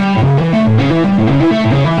it's gonna be.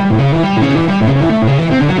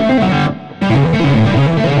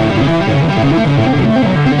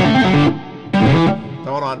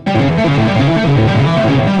 Hold on.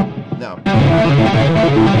 No.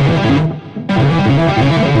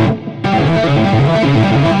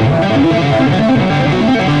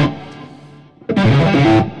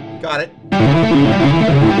 Got it.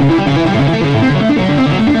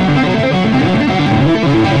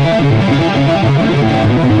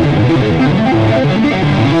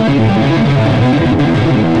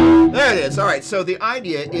 There it is. All right. So the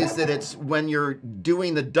idea is that it's when you're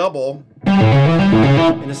doing the double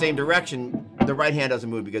in the same direction, the right hand doesn't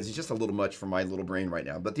move because it's just a little much for my little brain right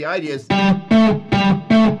now. But the idea is.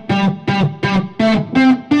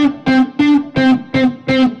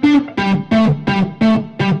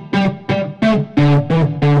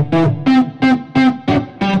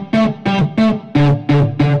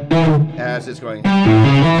 As it's going.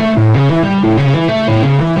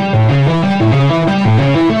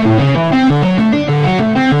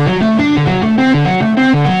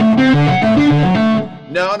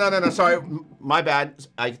 No, sorry, my bad.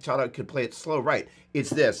 I thought I could play it slow. Right, it's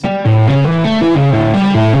this.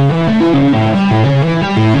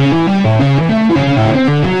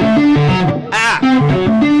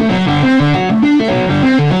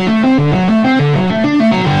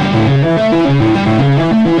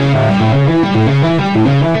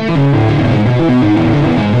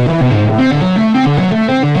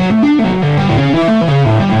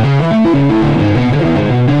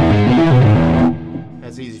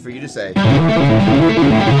 say?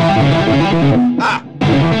 Ah!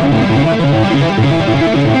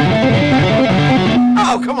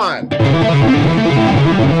 Oh, come on!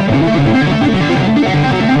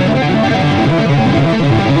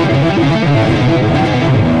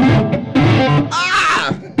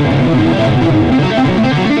 Ah!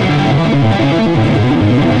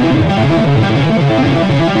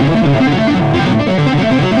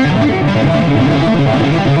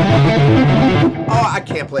 Oh, I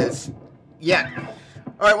can't play this yet.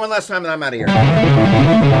 All right, one last time and I'm out of here.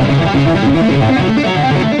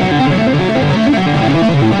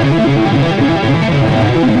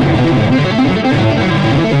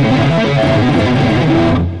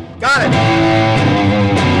 Got it.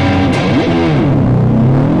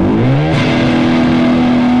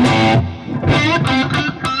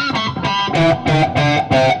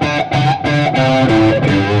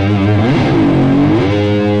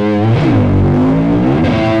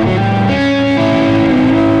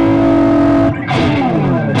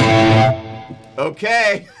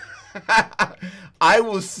 Okay. I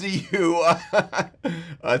will see you.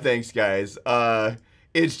 Thanks, guys.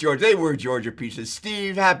 It's George. They were Georgia Peaches.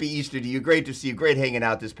 Steve, happy Easter to you. Great to see you. Great hanging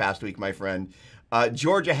out this past week, my friend.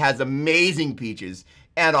 Georgia has amazing peaches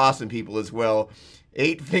and awesome people as well.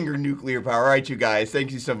 8-finger nuclear power. All right, you guys.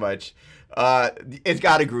 Thank you so much. It's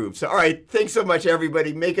got a groove. So, all right. Thanks so much,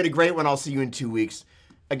 everybody. Make it a great one. I'll see you in 2 weeks.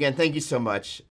 Again, thank you so much.